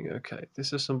about saying, okay,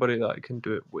 this is somebody that I can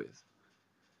do it with.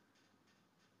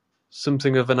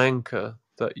 something of an anchor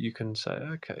that you can say,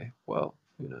 okay, well,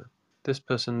 this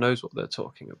person knows what they're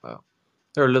talking about.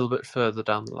 They're a little bit further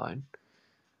down the line.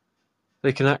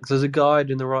 They can act as a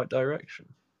guide in the right direction.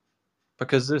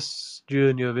 Because this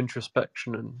journey of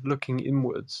introspection and looking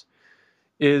inwards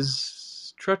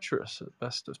is treacherous at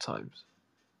best of times.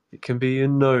 It can be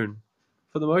unknown.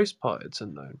 For the most part, it's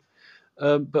unknown.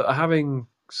 But having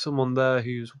someone there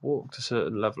who's walked a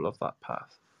certain level of that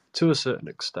path, to a certain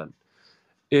extent,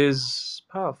 is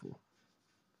powerful.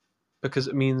 Because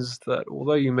it means that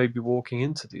although you may be walking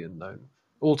into the unknown,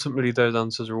 ultimately those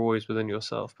answers are always within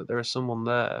yourself, but there is someone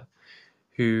there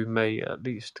who may at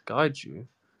least guide you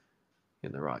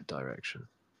in the right direction.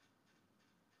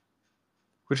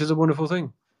 Which is a wonderful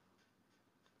thing.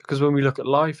 Because when we look at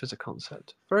life as a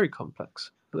concept, very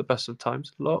complex at the best of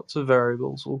times, lots of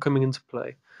variables all coming into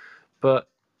play, but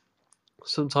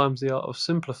sometimes the art of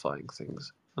simplifying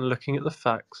things and looking at the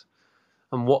facts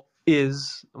and what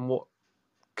is and what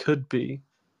could be,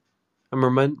 and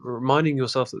reminding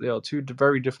yourself that they are two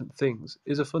very different things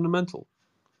is a fundamental.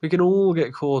 We can all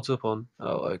get caught up on,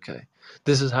 oh, okay,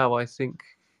 this is how I think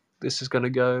this is going to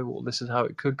go, or this is how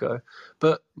it could go,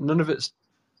 but none of it's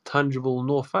tangible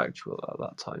nor factual at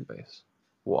that time base.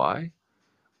 Why?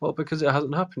 Well, because it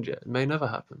hasn't happened yet. It may never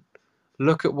happen.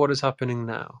 Look at what is happening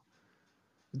now.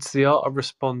 It's the art of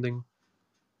responding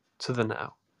to the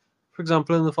now. For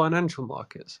example, in the financial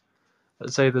markets,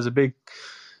 let's say there's a big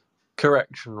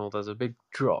correction or there's a big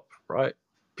drop, right?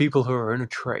 People who are in a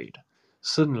trade,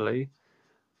 suddenly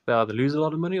they either lose a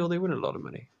lot of money or they win a lot of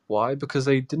money. Why? Because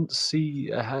they didn't see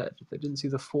ahead. They didn't see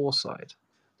the foresight.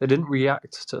 They didn't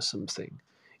react to something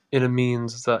in a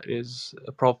means that is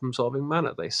a problem-solving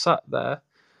manner. They sat there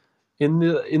in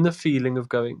the feeling of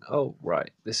going, oh,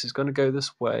 right, this is going to go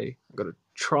this way. I'm going to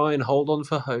try and hold on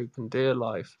for hope and dear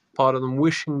life. Part of them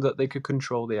wishing that they could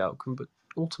control the outcome, but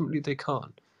ultimately they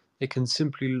can't. They can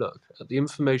simply look at the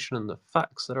information and the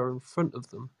facts that are in front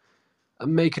of them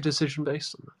and make a decision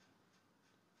based on them.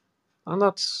 And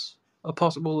that's a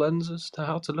possible lens as to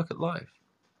how to look at life.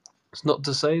 It's not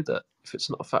to say that if it's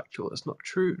not factual, it's not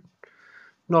true.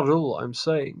 Not at all. I'm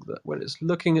saying that when it's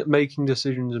looking at making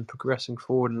decisions and progressing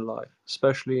forward in life,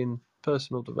 especially in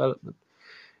personal development,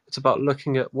 it's about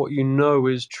looking at what you know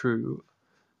is true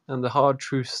and the hard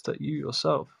truths that you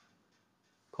yourself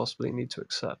possibly need to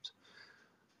accept.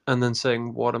 And then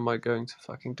saying, what am I going to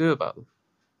fucking do about them?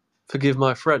 Forgive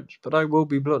my French, but I will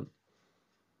be blunt.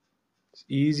 It's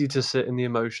easy to sit in the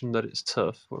emotion that it's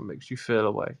tough or it makes you feel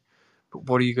away. But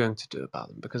what are you going to do about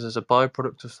them? Because as a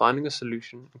byproduct of finding a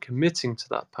solution and committing to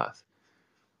that path,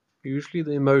 usually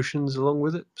the emotions along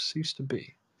with it cease to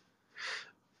be.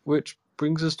 Which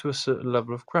brings us to a certain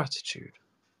level of gratitude.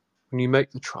 When you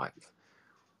make the triumph,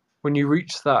 when you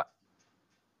reach that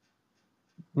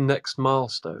next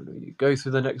milestone, or you go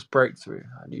through the next breakthrough,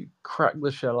 and you crack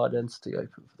the shell identity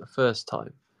open for the first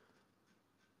time,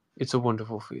 it's a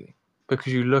wonderful feeling.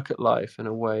 Because you look at life in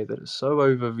a way that is so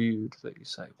overviewed that you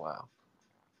say, wow,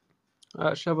 I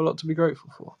actually have a lot to be grateful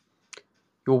for.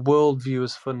 Your worldview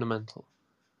is fundamental.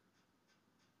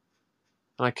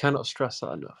 And I cannot stress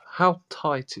that enough. How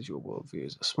tight is your worldview?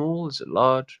 Is it small? Is it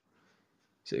large?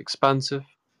 Is it expansive?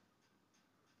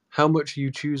 How much are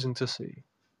you choosing to see?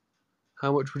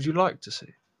 How much would you like to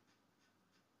see?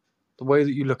 The way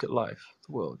that you look at life,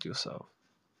 the world, yourself.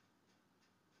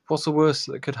 What's the worst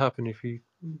that could happen if you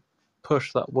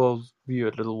push that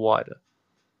worldview a little wider?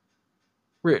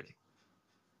 Really.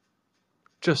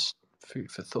 Just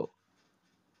food for thought.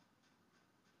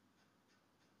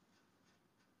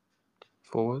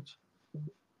 Forwards.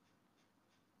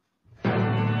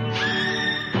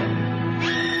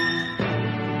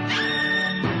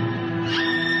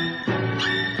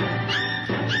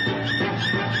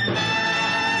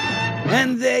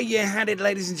 And there you had it,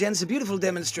 ladies and gents, a beautiful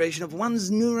demonstration of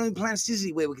one's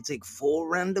neuroplasticity, where we can take 4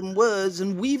 random words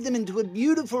and weave them into a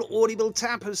beautiful audible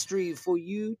tapestry for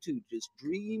you to just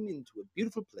dream into a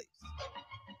beautiful place.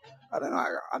 I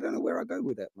don't know where I go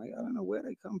with that, mate. I don't know where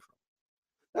they come from.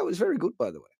 That was very good,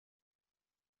 by the way.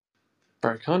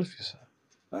 Very kind of you, sir.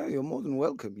 Oh, you're more than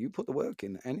welcome. You put the work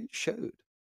in, and it showed.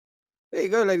 There you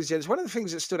go, ladies and gents. One of the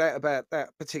things that stood out about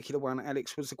that particular one,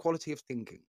 Alex, was the quality of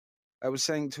thinking. I was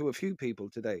saying to a few people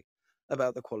today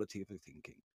about the quality of your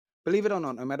thinking. Believe it or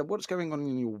not, no matter what's going on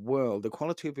in your world, the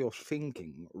quality of your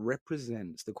thinking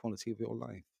represents the quality of your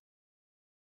life.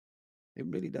 It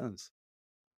really does.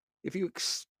 If you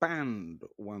expand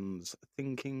one's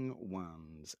thinking,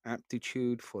 one's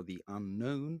aptitude for the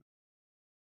unknown,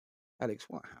 Alex,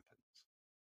 what happens?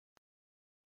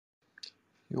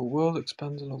 Your world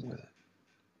expands along with it.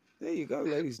 There you go,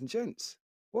 ladies and gents.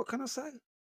 What can I say?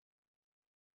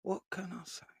 What can I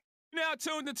say? Now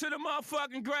tuned into the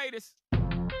motherfucking greatest.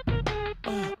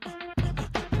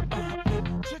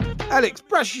 Alex,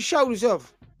 brush your shoulders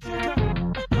off.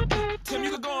 Tim,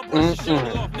 you can go and brush your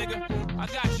shoulders off, nigga. I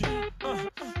got you.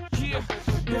 Yeah.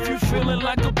 If you feeling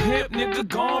like a pimp, nigga,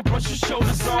 go on, brush your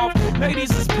shoulders off.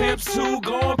 Ladies is pimps too,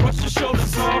 go on, brush your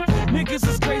shoulders off. Niggas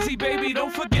is crazy, baby,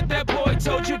 don't forget that boy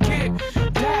told you, kid.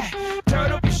 That,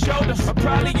 turn up your shoulders. I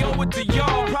probably owe it to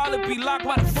y'all, probably be locked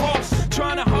by the force.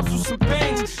 Trying to hustle some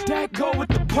things, that go with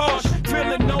the Porsche.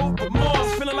 Feeling no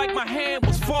remorse, feeling like my hand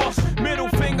was forced. Middle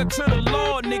finger to the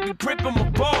Lord, nigga, gripping my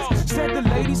balls. Said the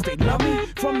ladies, they love me.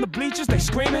 From the bleachers, they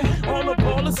screaming. All the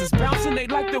ballers is bouncing, they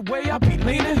like the way I be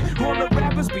leaning. All the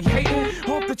rappers be hating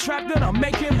off the trap that I'm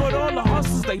making. But all the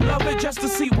hustlers, they love it just to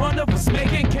see one of us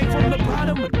making. Came from the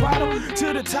bottom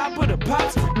to the top of the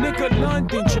pops. Nigga,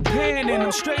 London, Japan, and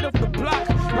I'm straight off the block.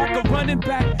 Like a running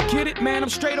back, get it, man, I'm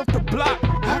straight off the block.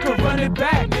 I can run it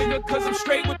back, nigga, cause I'm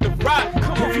straight with the rock.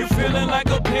 If you feeling like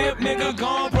a pimp, nigga, go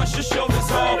on, brush your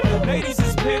shoulders off. Ladies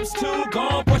is pimps too, go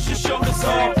on, brush your shoulders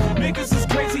off. Niggas is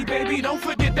crazy, baby, don't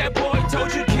forget that boy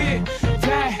told you, kid.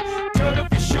 That, turn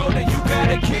up your shoulder, you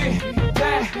got a kid.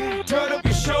 That, turn up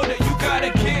your shoulder, you got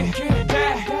a kid.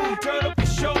 That, turn up your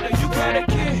shoulder, you got a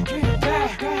kid.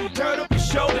 That, turn up your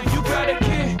shoulder, you got a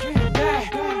kid.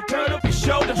 That, turn up your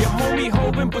shoulder. Your homie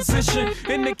hove in position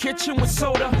in the kitchen with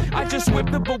soda. I just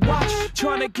whipped up a watch,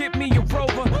 trying to get me a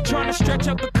Rover. Trying to stretch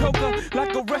out the coca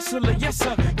like a wrestler, yes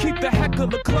sir. Keep the heckler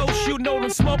close, you know them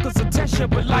smokers are Tesha.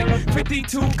 But like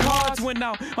 52 cards went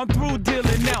out, I'm through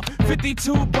dealing now.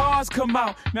 52 bars come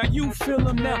out, now you feel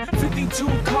them now. 52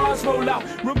 cars roll out,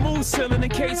 remove ceiling in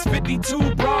case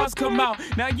 52 bras come out.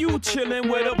 Now you chillin'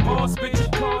 with a boss,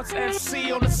 bitch, cards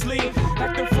FC on the sleeve.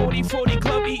 Like the 40-40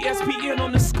 club, ESPN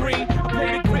on the screen. I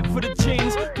play the grip for the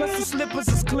jeans, plus the slippers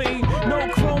is clean. No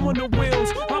chrome on the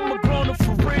wheels, I'm a grown-up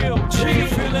for real. G,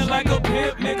 feeling like a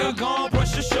pimp, nigga, go on,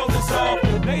 brush your shoulders off.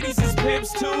 Ladies is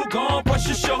pimps too, go on, brush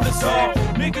your shoulders off.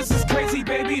 Niggas is crazy,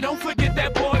 baby, don't forget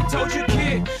that boy told you,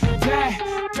 kid.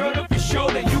 That, turn up your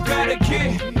shoulder, you got a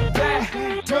kid.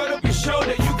 That, turn up your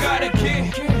shoulder, you got a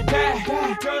kid.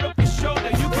 That, turn up your shoulder,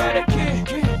 you got a kid.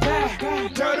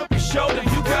 That, turn up your shoulder,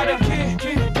 you got a kid.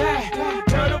 That,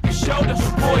 turn up your shoulder.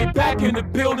 Boy, back in the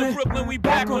building, Brooklyn, we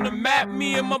back on the map.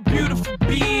 Me and my beautiful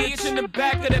bitch in the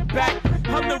back of the back.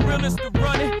 I'm the realest to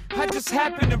run it, I just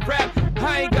happen to rap.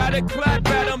 I ain't got a clap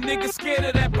at them, niggas scared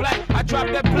of that black. I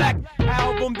dropped that black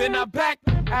album, then I back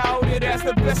out it as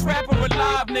the best rapper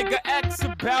alive. Nigga, X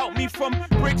about me from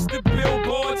bricks to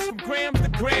billboards, from grams to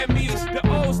Grammys. The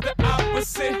O's the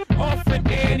opposite, off and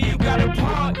Annie, you got a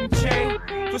part in chain.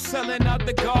 For selling out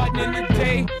the garden in the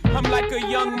day. I'm like a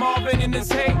young Marvin in his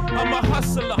hay. I'm a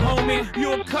hustler, homie.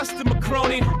 You a customer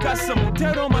crony. Got some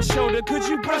dirt on my shoulder. Could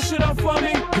you brush it off for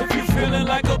me? If you feeling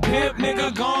like a pimp,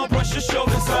 nigga, go on, brush your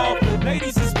shoulders off.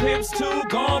 Ladies is pimps too,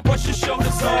 go on, brush your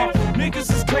shoulders off.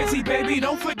 Niggas is crazy, baby.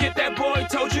 Don't forget that boy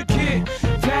told you, kid.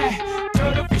 That,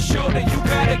 turn up your shoulder, you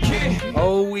got a kid.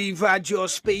 Oh, we've had your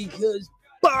speakers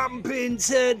bumping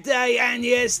today and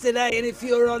yesterday, and if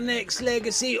you're on Next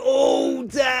Legacy all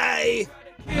day,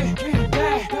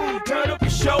 turn up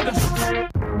your shoulders.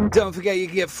 Don't forget you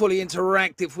can get fully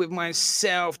interactive with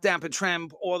myself, Dapper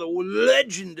Tramp, or the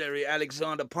legendary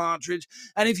Alexander Partridge.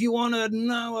 And if you want to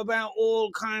know about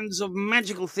all kinds of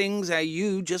magical things, how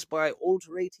you, just by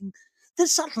altering the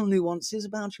subtle nuances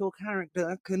about your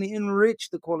character, can enrich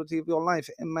the quality of your life.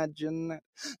 Imagine that.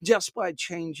 Just by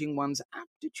changing one's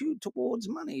aptitude towards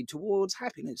money, towards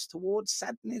happiness, towards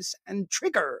sadness and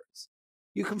triggers,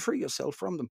 you can free yourself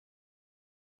from them.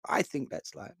 I think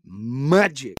that's like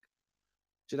magic.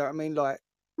 Do you know what I mean? Like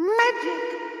magic.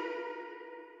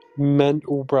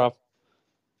 Mental, bruv.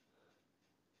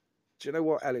 Do you know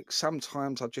what, Alex?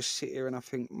 Sometimes I just sit here and I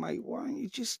think, mate, why don't you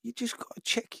just got to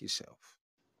check yourself.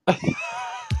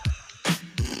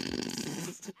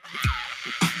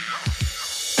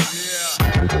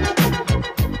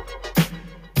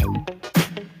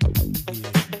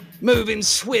 Moving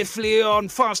swiftly on,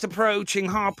 fast approaching,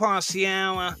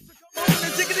 hour.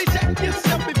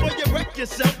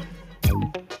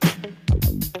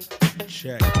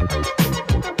 Check.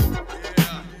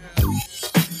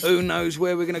 Who knows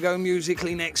where we're going to go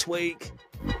musically next week?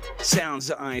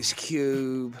 Sounds of Ice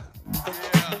Cube.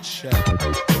 Check.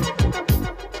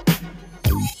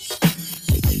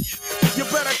 You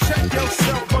better check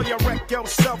yourself or you wreck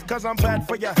yourself, cause I'm bad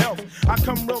for your health. I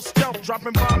come real stealth,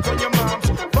 dropping bombs on your moms.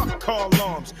 Fuck call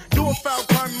alarms. Do a foul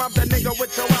crime, mob that nigga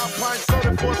with your Alpine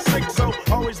soda for 6. So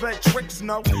always let tricks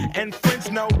know and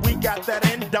friends know we got that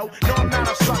endo. No, I'm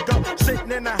not a sucker,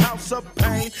 sitting in a house of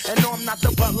pain. And no, I'm not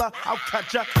the butler, I'll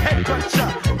cut ya, head cut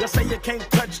ya. You say you can't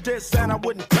touch this, and I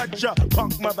wouldn't touch ya,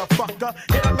 punk motherfucker.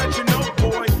 Here to let you know,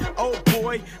 boy, oh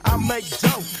boy, I make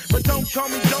dope. But don't call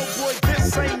me dope, boy,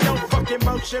 this ain't no fucking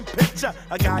motion picture.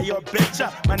 A guy or a bitch,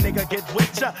 my nigga get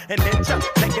with ya and hit ya,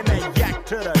 taking that yak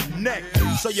to the neck.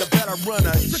 So you better run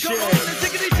a check. So come on and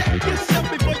tickety check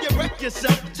yourself before you wreck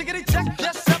yourself. Tickety check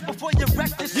yourself before you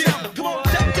wreck yourself. Yeah, come on,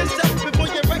 check yourself before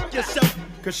you wreck yourself.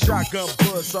 Cause shotgun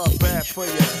bullets are bad for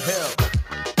your health.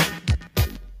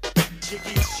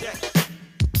 Jiggy check.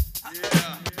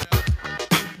 Yeah.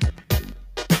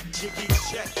 Jiggy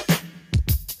check.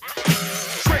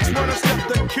 Tricks wanna step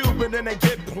the Cuban and they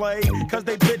get played. Cause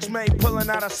they bitch made pulling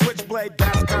out a switchblade.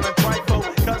 That's kinda trifle,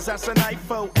 cause that's an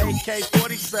IFO.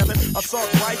 AK-47,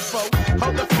 assault rifle.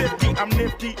 Hold the 50, I'm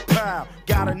nifty, pow.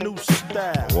 Got a new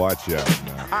style. Watch out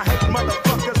now. I hate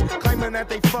motherfuckers claiming that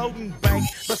they folding bank,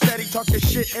 but steady talking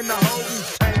shit in the holding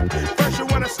tank. First you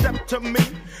wanna step to me,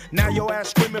 now your ass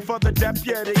screaming for the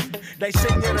deputy. They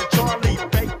sing you to Charlie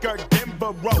Baker,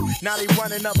 Denver Road. Now they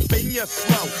running up in your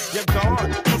slow. You're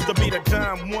gone, used to be the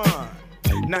dumb one.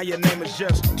 Now your name is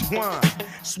just Twine.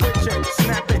 Switch it,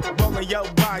 snap it, rolling your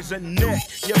eyes and neck.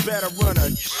 You better run a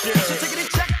check. So take it and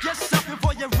check yourself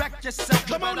before you wreck yourself.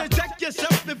 Come on and check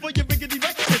yourself before you riggedy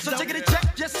wreck yourself. So take it and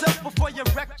check yourself before you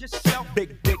wreck yourself.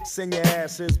 Big dicks in your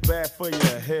ass is bad for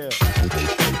your health.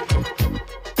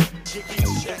 Jiggy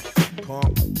check.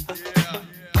 Pump. Yeah.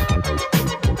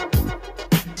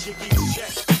 Jiggy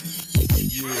check.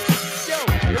 Yeah. Yo,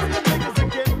 it's the niggas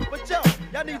again. But yo,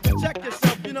 y'all need to check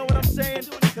yourself. You know what I'm saying?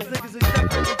 Cause niggas is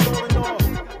definitely going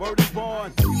off. Word is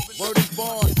born. Word is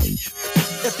born.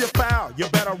 If you foul, you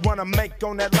better run a make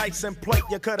on that license plate.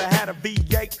 You coulda had a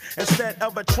V8 instead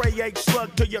of a tray 8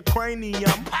 slug to your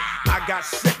cranium. I got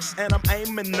 6 and I'm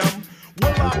aiming them.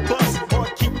 Will I bust or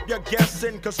keep you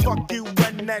guessing? Cause fuck you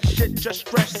and that shit just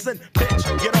stressing. Bitch,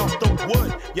 get off the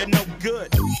wood, you're no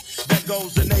good. There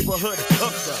goes the neighborhood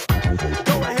hooker.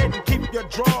 Go ahead and keep your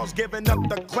drawers, giving up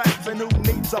the claps. And who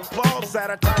needs applause at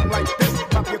a time like this?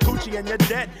 Pop your coochie and you're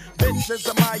dead. Bitch is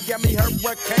a Miami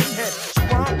hurricane head.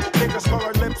 Sprung, niggas call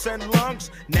her lips and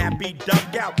lungs. Nappy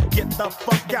duck out, get the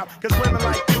fuck out. Cause women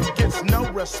like you gets no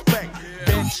respect.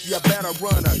 Bitch, you better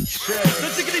run a check. So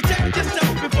tickety check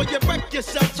yourself before you wreck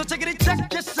yourself. So tickety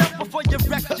check yourself before you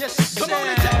wreck yourself. Come on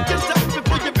and check yourself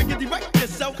before you riggedy wreck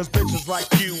yourself. Cause bitches like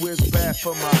you is bad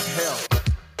for my health.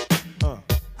 Yeah.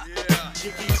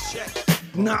 Jiggy check.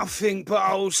 Nothing but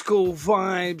old school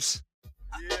vibes.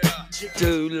 Yeah.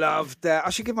 Do love that. I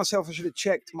should have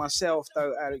checked myself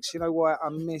though, Alex. You know why? I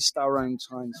missed our own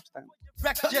time stamp.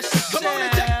 Come on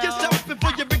and check yourself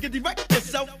before you riggedy wreck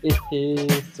yourself.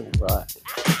 It's alright.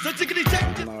 So tickety check.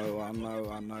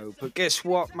 I know. But guess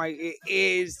what, mate? It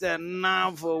is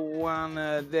another one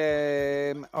of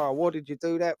them. Oh, what did you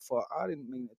do that for? I didn't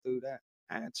mean to do that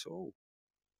at all.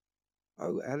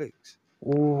 Oh, Alex.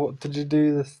 Ooh, what did you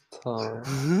do this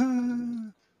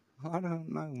time? I don't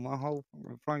know. My whole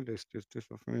playlist just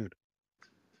disappeared.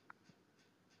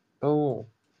 Oh.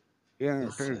 Yeah,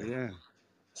 it did, yeah.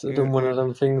 So done one of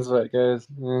them things where it goes.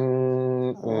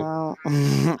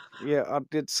 Yeah, I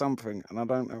did something, and I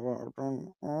don't know what I've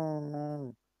done. Oh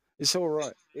no, it's all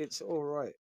right. It's all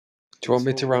right. Do you want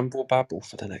me to ramble babble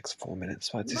for the next 4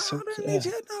 minutes? I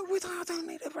don't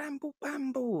need a ramble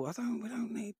bamble. We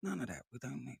don't need none of that. We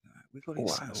don't need that. We got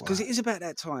it because it is about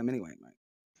that time anyway, mate.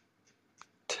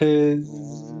 Tis.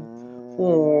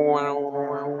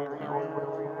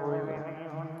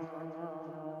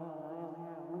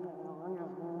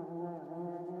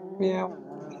 Meow.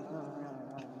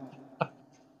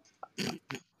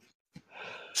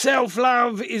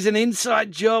 Self-love is an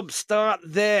inside job. Start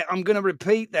there. I'm going to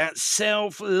repeat that.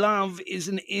 Self-love is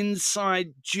an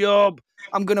inside job.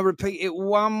 I'm going to repeat it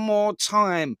one more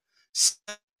time.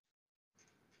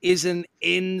 Is an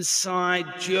inside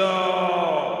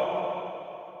job.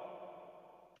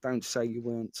 Don't say you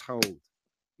weren't told.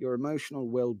 Your emotional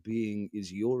well-being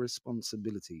is your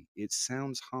responsibility. It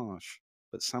sounds harsh,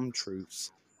 but some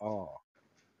truths are.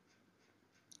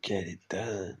 Get it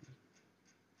done.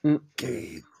 Get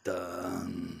it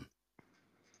done.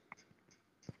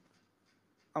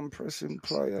 I'm pressing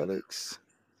play, Alex.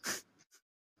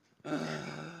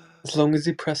 As long as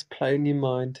you press play in your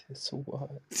mind, it's all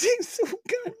right. It's all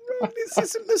going wrong. This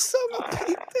isn't the song I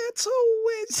picked at all.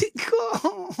 Where's it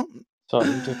gone? So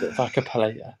I'm just a bit of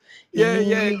acapella, yeah.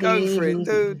 Yeah, go for it.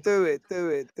 Do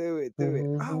it.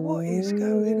 Oh, what is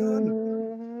going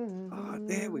on? Oh,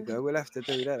 there we go. We'll have to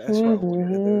do that. That's what I wanted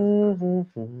to do.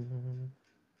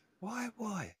 Why?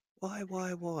 Do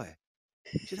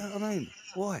you know what I mean?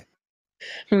 Why?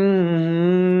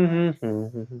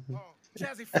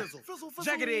 Jazzy Fizzle,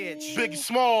 Jagged Edge, Biggie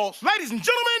Smalls. Ladies and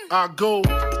gentlemen, I go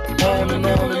on and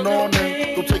on and on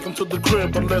and go take them to the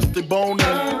crib unless they boning.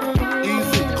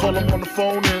 Easy, call them on the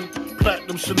phone and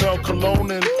platinum Chanel cologne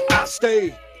and I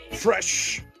stay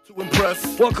fresh. To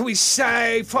impress. What can we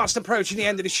say? Fast approaching the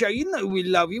end of the show. You know we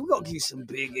love you. We've got to give you some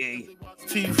Biggie.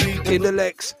 TV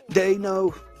intellects, they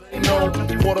know. No,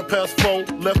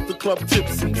 4:04, left the club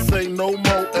tipsy. Say no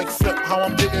more, except how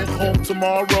I'm getting home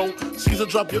tomorrow. Caesar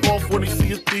drop you off when he see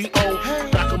his P.O.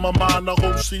 Back in my mind, I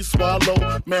hope she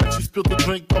swallow. Man, she spilled the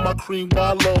drink on my cream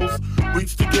wallows.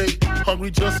 Reached the gate, hungry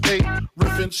just ate.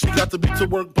 Riffin', she got to be to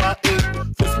work by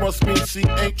 8. This must mean she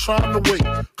ain't trying to wait.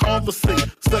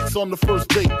 Conversate, sex on the first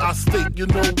date. I state, you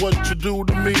know what you do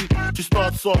to me. She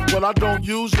starts off, well, I don't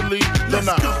usually. Then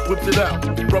I whipped it out,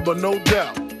 rubber no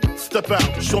doubt. Step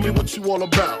out, show me what you all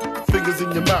about. Fingers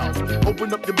in your mouth,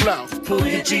 open up your blouse, pull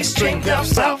your G-string down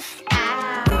south.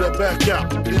 Do that back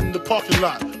out in the parking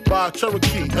lot. Buy a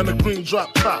Cherokee and a green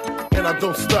drop top. And I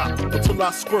don't stop until I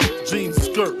squirt. Jeans,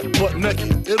 skirt, butt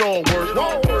naked, it all works.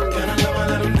 And I love my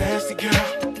little nasty girl.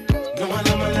 No, I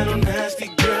love my little nasty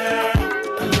girl.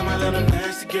 I love my little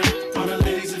nasty girl. All the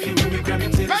ladies, if you with me, grab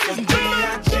your titties from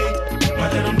B.I.G. My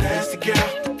little nasty girl.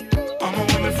 All my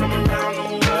women from around the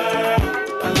world.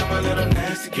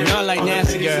 You know I like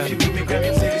nasty girl.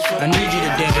 I need you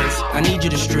to dance, I need you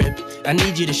to strip, I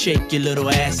need you to shake your little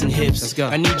ass and hips. Let's go.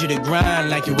 I need you to grind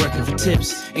like you're working for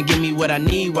tips and give me what I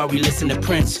need while we listen to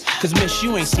Prince. Cause miss,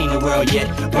 you ain't seen the world yet.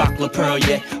 Rock La Pearl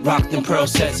yet, rock them pearl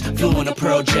sets, flew in a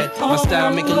pearl jet. My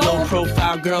style make a low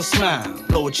profile girl smile,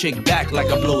 blow a chick back like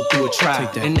I blow through a trial.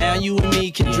 And now you and me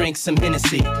can drink some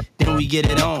Hennessy, then we get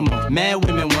it on. Mad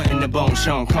women wanting the bone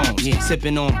Sean Combs,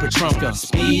 sipping on Patron,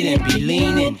 speed and be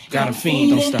leaning, got 'em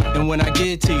fiend, don't stop. And when I get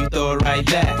it to you, throw it right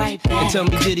back. And tell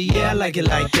me, did it? Yeah, I like it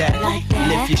like that.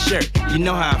 Lift your shirt, you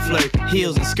know how I flirt.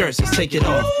 Heels and skirts, let's take it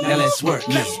off. Now let's work.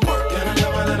 Let's work. And I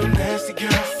love my little nasty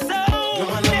girl. No,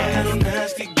 I love my little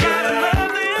nasty girl. I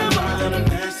love my little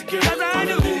nasty girl. All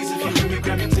the ladies, if you with me,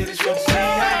 grab your titties from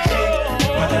B.I.G.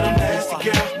 My little nasty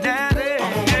girl.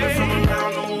 I'm a woman from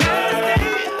around the world.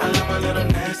 I love my little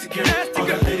nasty girl. All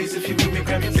the ladies, if you with me,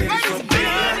 grab your titties from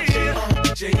B.I.G.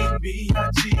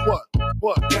 J.B.I.G.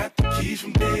 What? Got the keys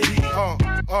from Diddy.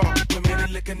 Women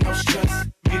and liquor, no stress.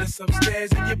 Meet us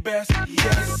upstairs in your best.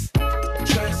 Yes.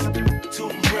 Dress to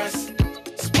impress.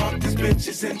 Spark these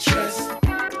bitches' interest.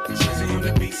 Jazzy on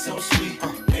the beat, so sweet.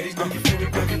 Ladies know you feel me,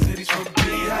 grab your titties from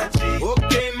B.I.G.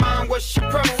 Okay, mom, what's your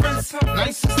preference?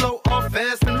 Nice and slow or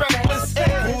fast and reckless?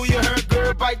 Who you heard,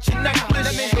 girl, bite your necklace.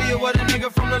 Let me show you what a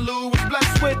nigga from the Lou was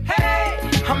blessed with. Hey,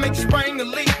 I make you spring the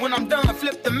leak. When I'm done, I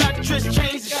flip the mattress,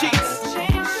 change the sheets.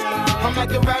 I'm like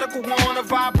the radical one, I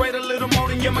vibrate a little more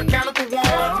than your mechanical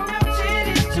one.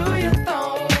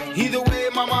 Either way,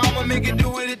 my mama make it do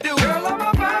what it do. Girl, I'm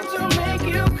about to make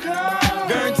you come.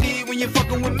 Guaranteed when you're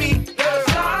fucking with me. Girl,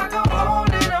 I go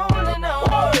on and on and on,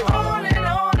 on and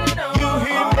on and on. You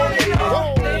hear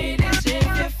me? Ladies, if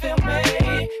you feel me,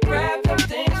 grab them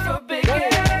things for Big A.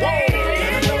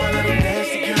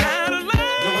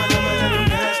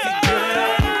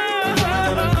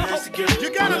 You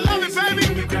gotta love it,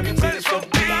 baby. Grab your titties for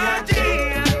B.I.G.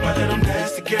 My little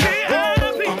nasty girl.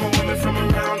 I'm a woman from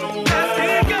around the world. I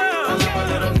love my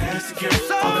little nasty girl.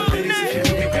 All the ladies, if you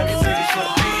with me, grab your titties for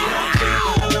B.I.G.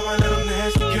 I love my little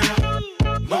nasty girl.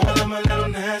 I love my little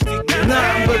nasty girl.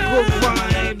 Nothing but good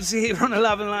vibes here on the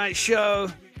Love and Light Show.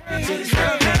 Titties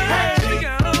for B.I.G.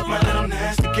 My little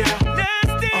nasty girl.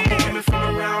 I'm a woman from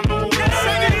around the world. I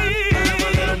love my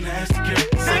little nasty girl.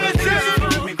 All the ladies, if you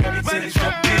with me, grab your titties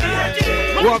for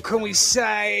B.I.G. What can we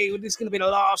say? This is going to be the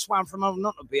last one from,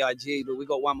 not the B.I.G., but we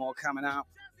got one more coming out.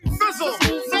 Fizzle,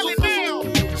 sell it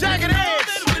down, Jagged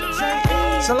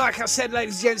Edge. So like I said,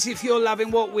 ladies and gents, if you're loving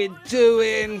what we're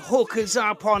doing, hook us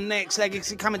up on Next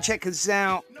Legacy. Come and check us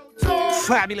out.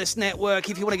 Fabulous network.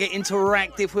 If you want to get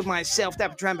interactive with myself,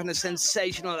 Dapper Tramp and the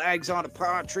sensational Alexander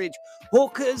Partridge,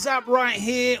 hook us up right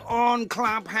here on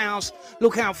Clubhouse.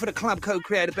 Look out for the Club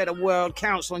Co-Create a Better World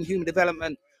Council on Human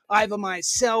Development. Either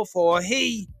myself or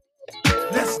he.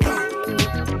 Let's go.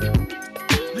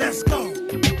 Let's go.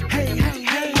 Hey, hey,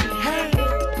 hey, hey.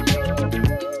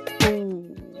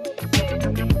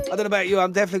 I don't know about you,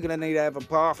 I'm definitely going to need to have a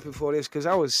bath before this because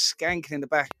I was skanking in the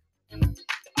back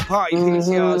Party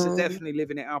PTRs are Mhm. definitely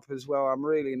living it up as well. I'm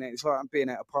really in it. It's like I'm being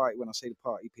at a party when I see the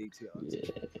party PTRs.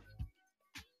 Yeah.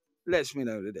 Lets me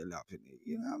know that they're loving it.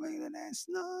 You know what I mean? And that's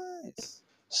nice.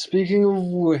 Speaking of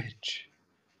which,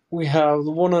 we have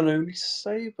the one and only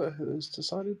Saber who has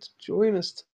decided to join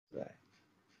us today.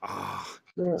 Ah,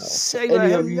 Now, Saber,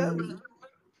 any of hello.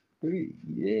 you,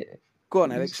 yeah. Go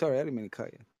on, Alex. Sorry, I didn't mean to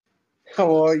cut you.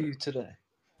 How are you today?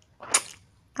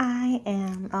 I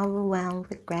am overwhelmed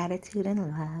with gratitude and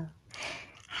love.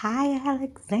 Hi,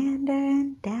 Alexander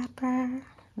and Dapper,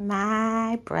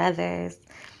 my brothers.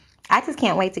 I just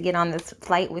can't wait to get on this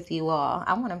flight with you all.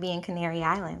 I want to be in Canary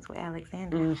Islands with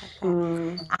Alexander.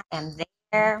 I am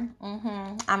there.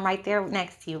 I'm right there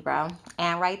next to you, bro.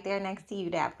 And right there next to you,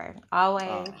 Dapper.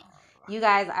 Always. You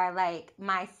guys are like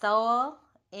my soul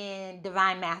in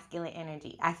divine masculine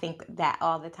energy. I think that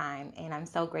all the time. And I'm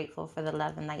so grateful for the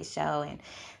Love and Light show and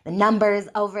the numbers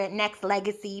over at Next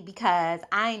Legacy because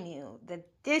I knew that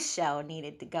this show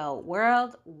needed to go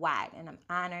worldwide. And I'm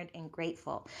honored and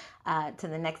grateful to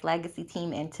the Next Legacy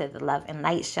team and to the Love and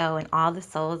Light show and all the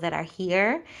souls that are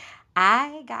here.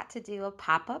 I got to do a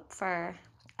pop up for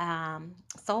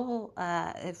soul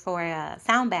for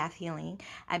sound bath healing.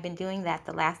 I've been doing that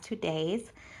the last 2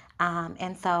 days.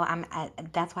 And so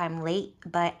that's why I'm late,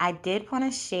 but I did want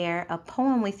to share a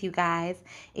poem with you guys,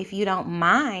 if you don't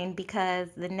mind, because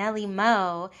the Nelly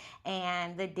Mo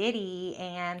and the Diddy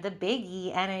and the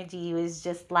Biggie energy was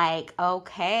just like,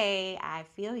 okay, I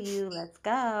feel you, let's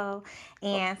go.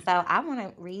 And so I want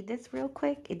to read this real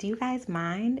quick. Do you guys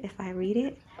mind if I read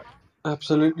it?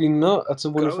 Absolutely not. That's a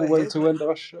wonderful way ahead. to end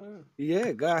our show.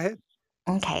 Yeah, go ahead.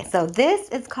 Okay, so this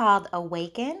is called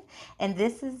Awaken, and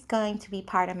this is going to be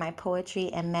part of my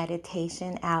poetry and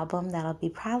meditation album that'll be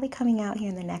probably coming out here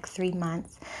in the next 3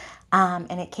 months.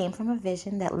 And it came from a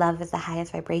vision that love is the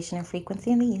highest vibration and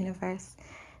frequency in the universe.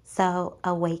 So,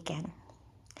 awaken.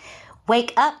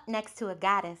 Wake up next to a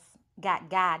goddess, got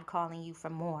God calling you for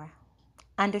more.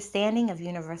 Understanding of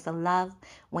universal love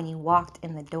when you walked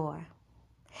in the door.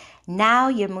 Now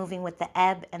you're moving with the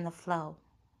ebb and the flow.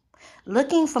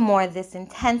 Looking for more of this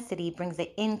intensity brings an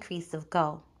increase of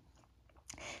go.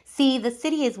 See, the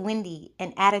city is windy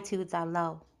and attitudes are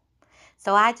low.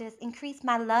 So I just increase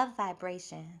my love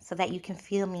vibration so that you can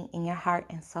feel me in your heart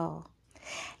and soul.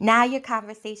 Now your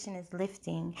conversation is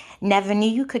lifting. Never knew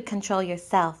you could control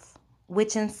yourself,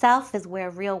 which in self is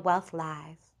where real wealth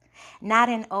lies. Not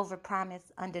in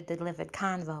overpromise, underdelivered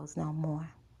convos no more.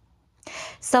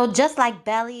 So just like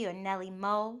Belly or Nelly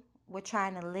Mo, we're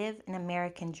trying to live an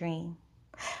American dream.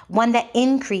 One that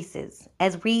increases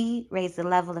as we raise the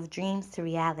level of dreams to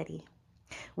reality.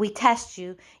 We test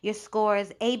you. Your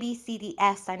scores A, B, C, D,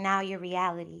 S are now your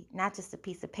reality, not just a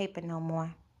piece of paper no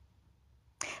more.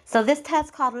 So this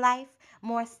test called life,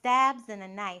 more stabs than a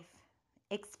knife.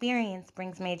 Experience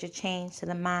brings major change to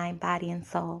the mind, body, and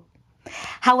soul.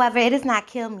 However, it has not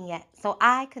killed me yet, so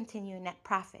I continue net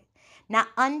profit. Now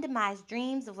undemise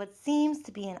dreams of what seems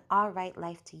to be an alright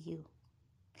life to you.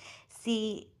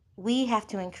 See, we have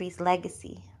to increase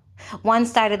legacy. One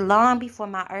started long before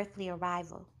my earthly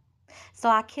arrival. So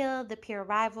I killed the pure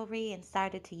rivalry and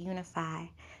started to unify,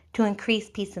 to increase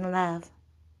peace and love.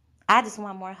 I just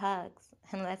want more hugs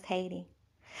and less hating,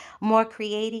 more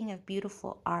creating of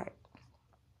beautiful art.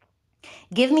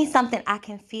 Give me something I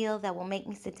can feel that will make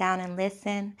me sit down and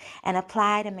listen and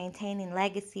apply to maintaining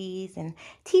legacies and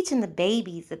teaching the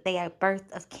babies that they are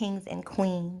birth of kings and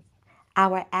queens.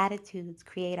 Our attitudes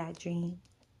create our dreams.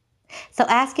 So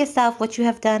ask yourself what you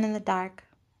have done in the dark.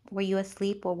 Were you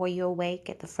asleep or were you awake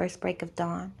at the first break of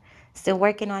dawn? Still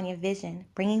working on your vision,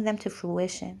 bringing them to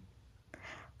fruition.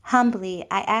 Humbly,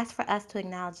 I ask for us to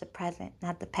acknowledge the present,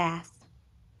 not the past.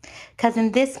 Because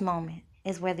in this moment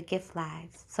is where the gift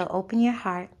lies. So open your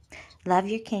heart, love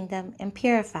your kingdom, and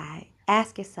purify.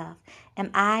 Ask yourself, am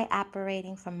I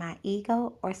operating from my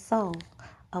ego or soul?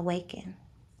 Awaken.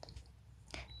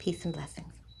 Peace and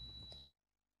blessings.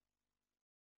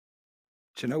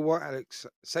 Do you know what, Alex?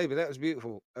 Saber, that was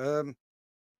beautiful.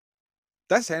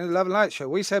 That's the end of the Love and Light show.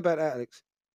 What do you say about that, Alex?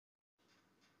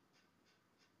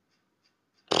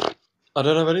 I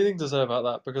don't have anything to say about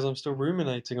that because I'm still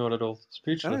ruminating on it all.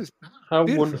 Speechless. How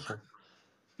beautiful. wonderful.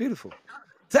 Beautiful.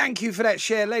 Thank you for that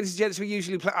share. Ladies and gents, we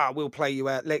usually play... we'll play you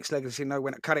out. Lex Legacy know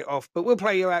when to cut it off. But we'll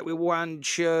play you out with one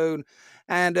tune.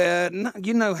 And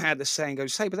you know how the saying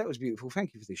goes. Saber, that was beautiful.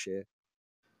 Thank you for the share.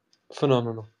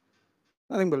 Phenomenal.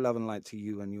 Nothing but love and light to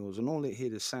you and yours, and all that hear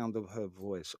the sound of her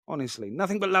voice. Honestly,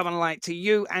 nothing but love and light to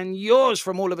you and yours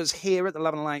from all of us here at the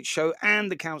Love and Light Show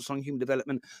and the Council on Human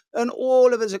Development, and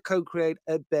all of us that co-create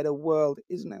a better world.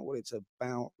 Isn't that what it's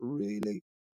about, really?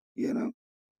 You know?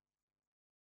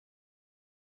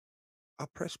 I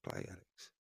press play,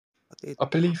 Alex. I did. I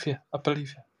believe you. I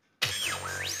believe you.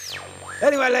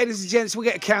 Anyway, ladies and gents, we'll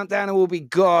get a countdown and we'll be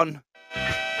gone.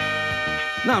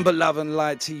 Nothing but love and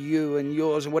light to you and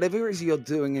yours, and whatever it is you're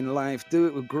doing in life, do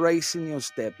it with grace in your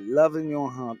step, love in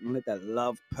your heart, and let that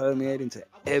love permeate into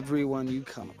everyone you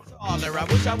come across. I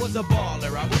wish I was a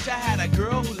baller. I wish I had a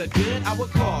girl who looked good, I would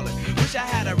call her. Wish I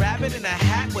had a rabbit in a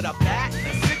hat with a bat and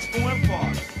a 6'4"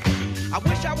 father. I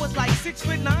wish I was like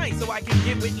 6'9" so I can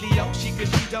get with Leoshi,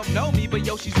 cause she don't know me, but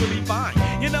yo, she's really fine.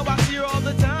 You know, I see her all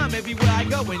the time, everywhere I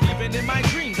go, and even in my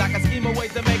dreams, I can scheme a way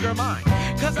to make her mine.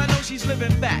 Cause I know she's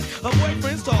living fat. Her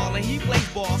boyfriend's tall and he plays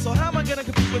ball, so how am I gonna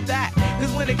compete with that?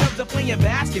 Cause when it comes to playing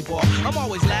basketball, I'm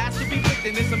always last to be picked,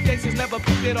 and in some cases never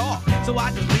picked at all. So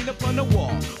I just lean up on the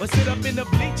wall, or sit up in the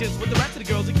bleachers with the rest of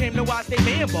the girls who came to watch they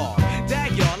man ball.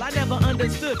 Dag y'all, I never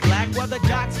understood black, why the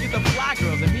jocks get the fly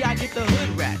girls, and me I get the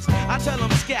hood rats. I tell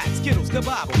them scat, skittles,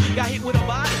 kabobble. Got hit with a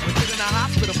bottle and put in a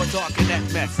hospital for talking that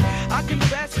mess. I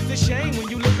confess it's a shame when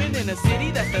you living in a city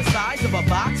that's the size of a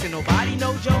box and nobody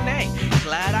knows your name.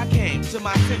 Glad I came to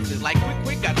my senses, like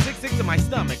quick, got sick to my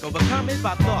stomach, overcome it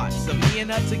by thoughts of me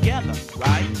and her together,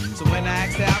 right? So when I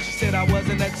asked her out, she said I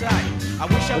wasn't a type. I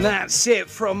wish I was. That's it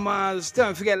from us.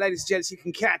 Don't forget, ladies and gents, you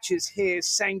can catch us here,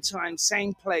 same time,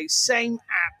 same place, same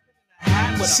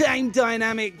app, same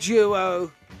dynamic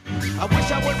duo. I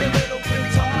wish I was a little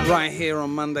bit taller. Right here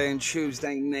on Monday and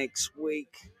Tuesday next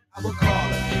week. I would call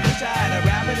her. Wish I had a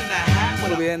rabbit in a hat.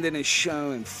 We'll be ending this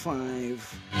show in 5,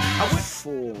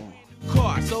 4,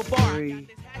 car so far 3,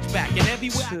 back and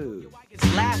everywhere 2,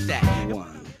 it's laughed at.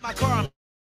 1. My car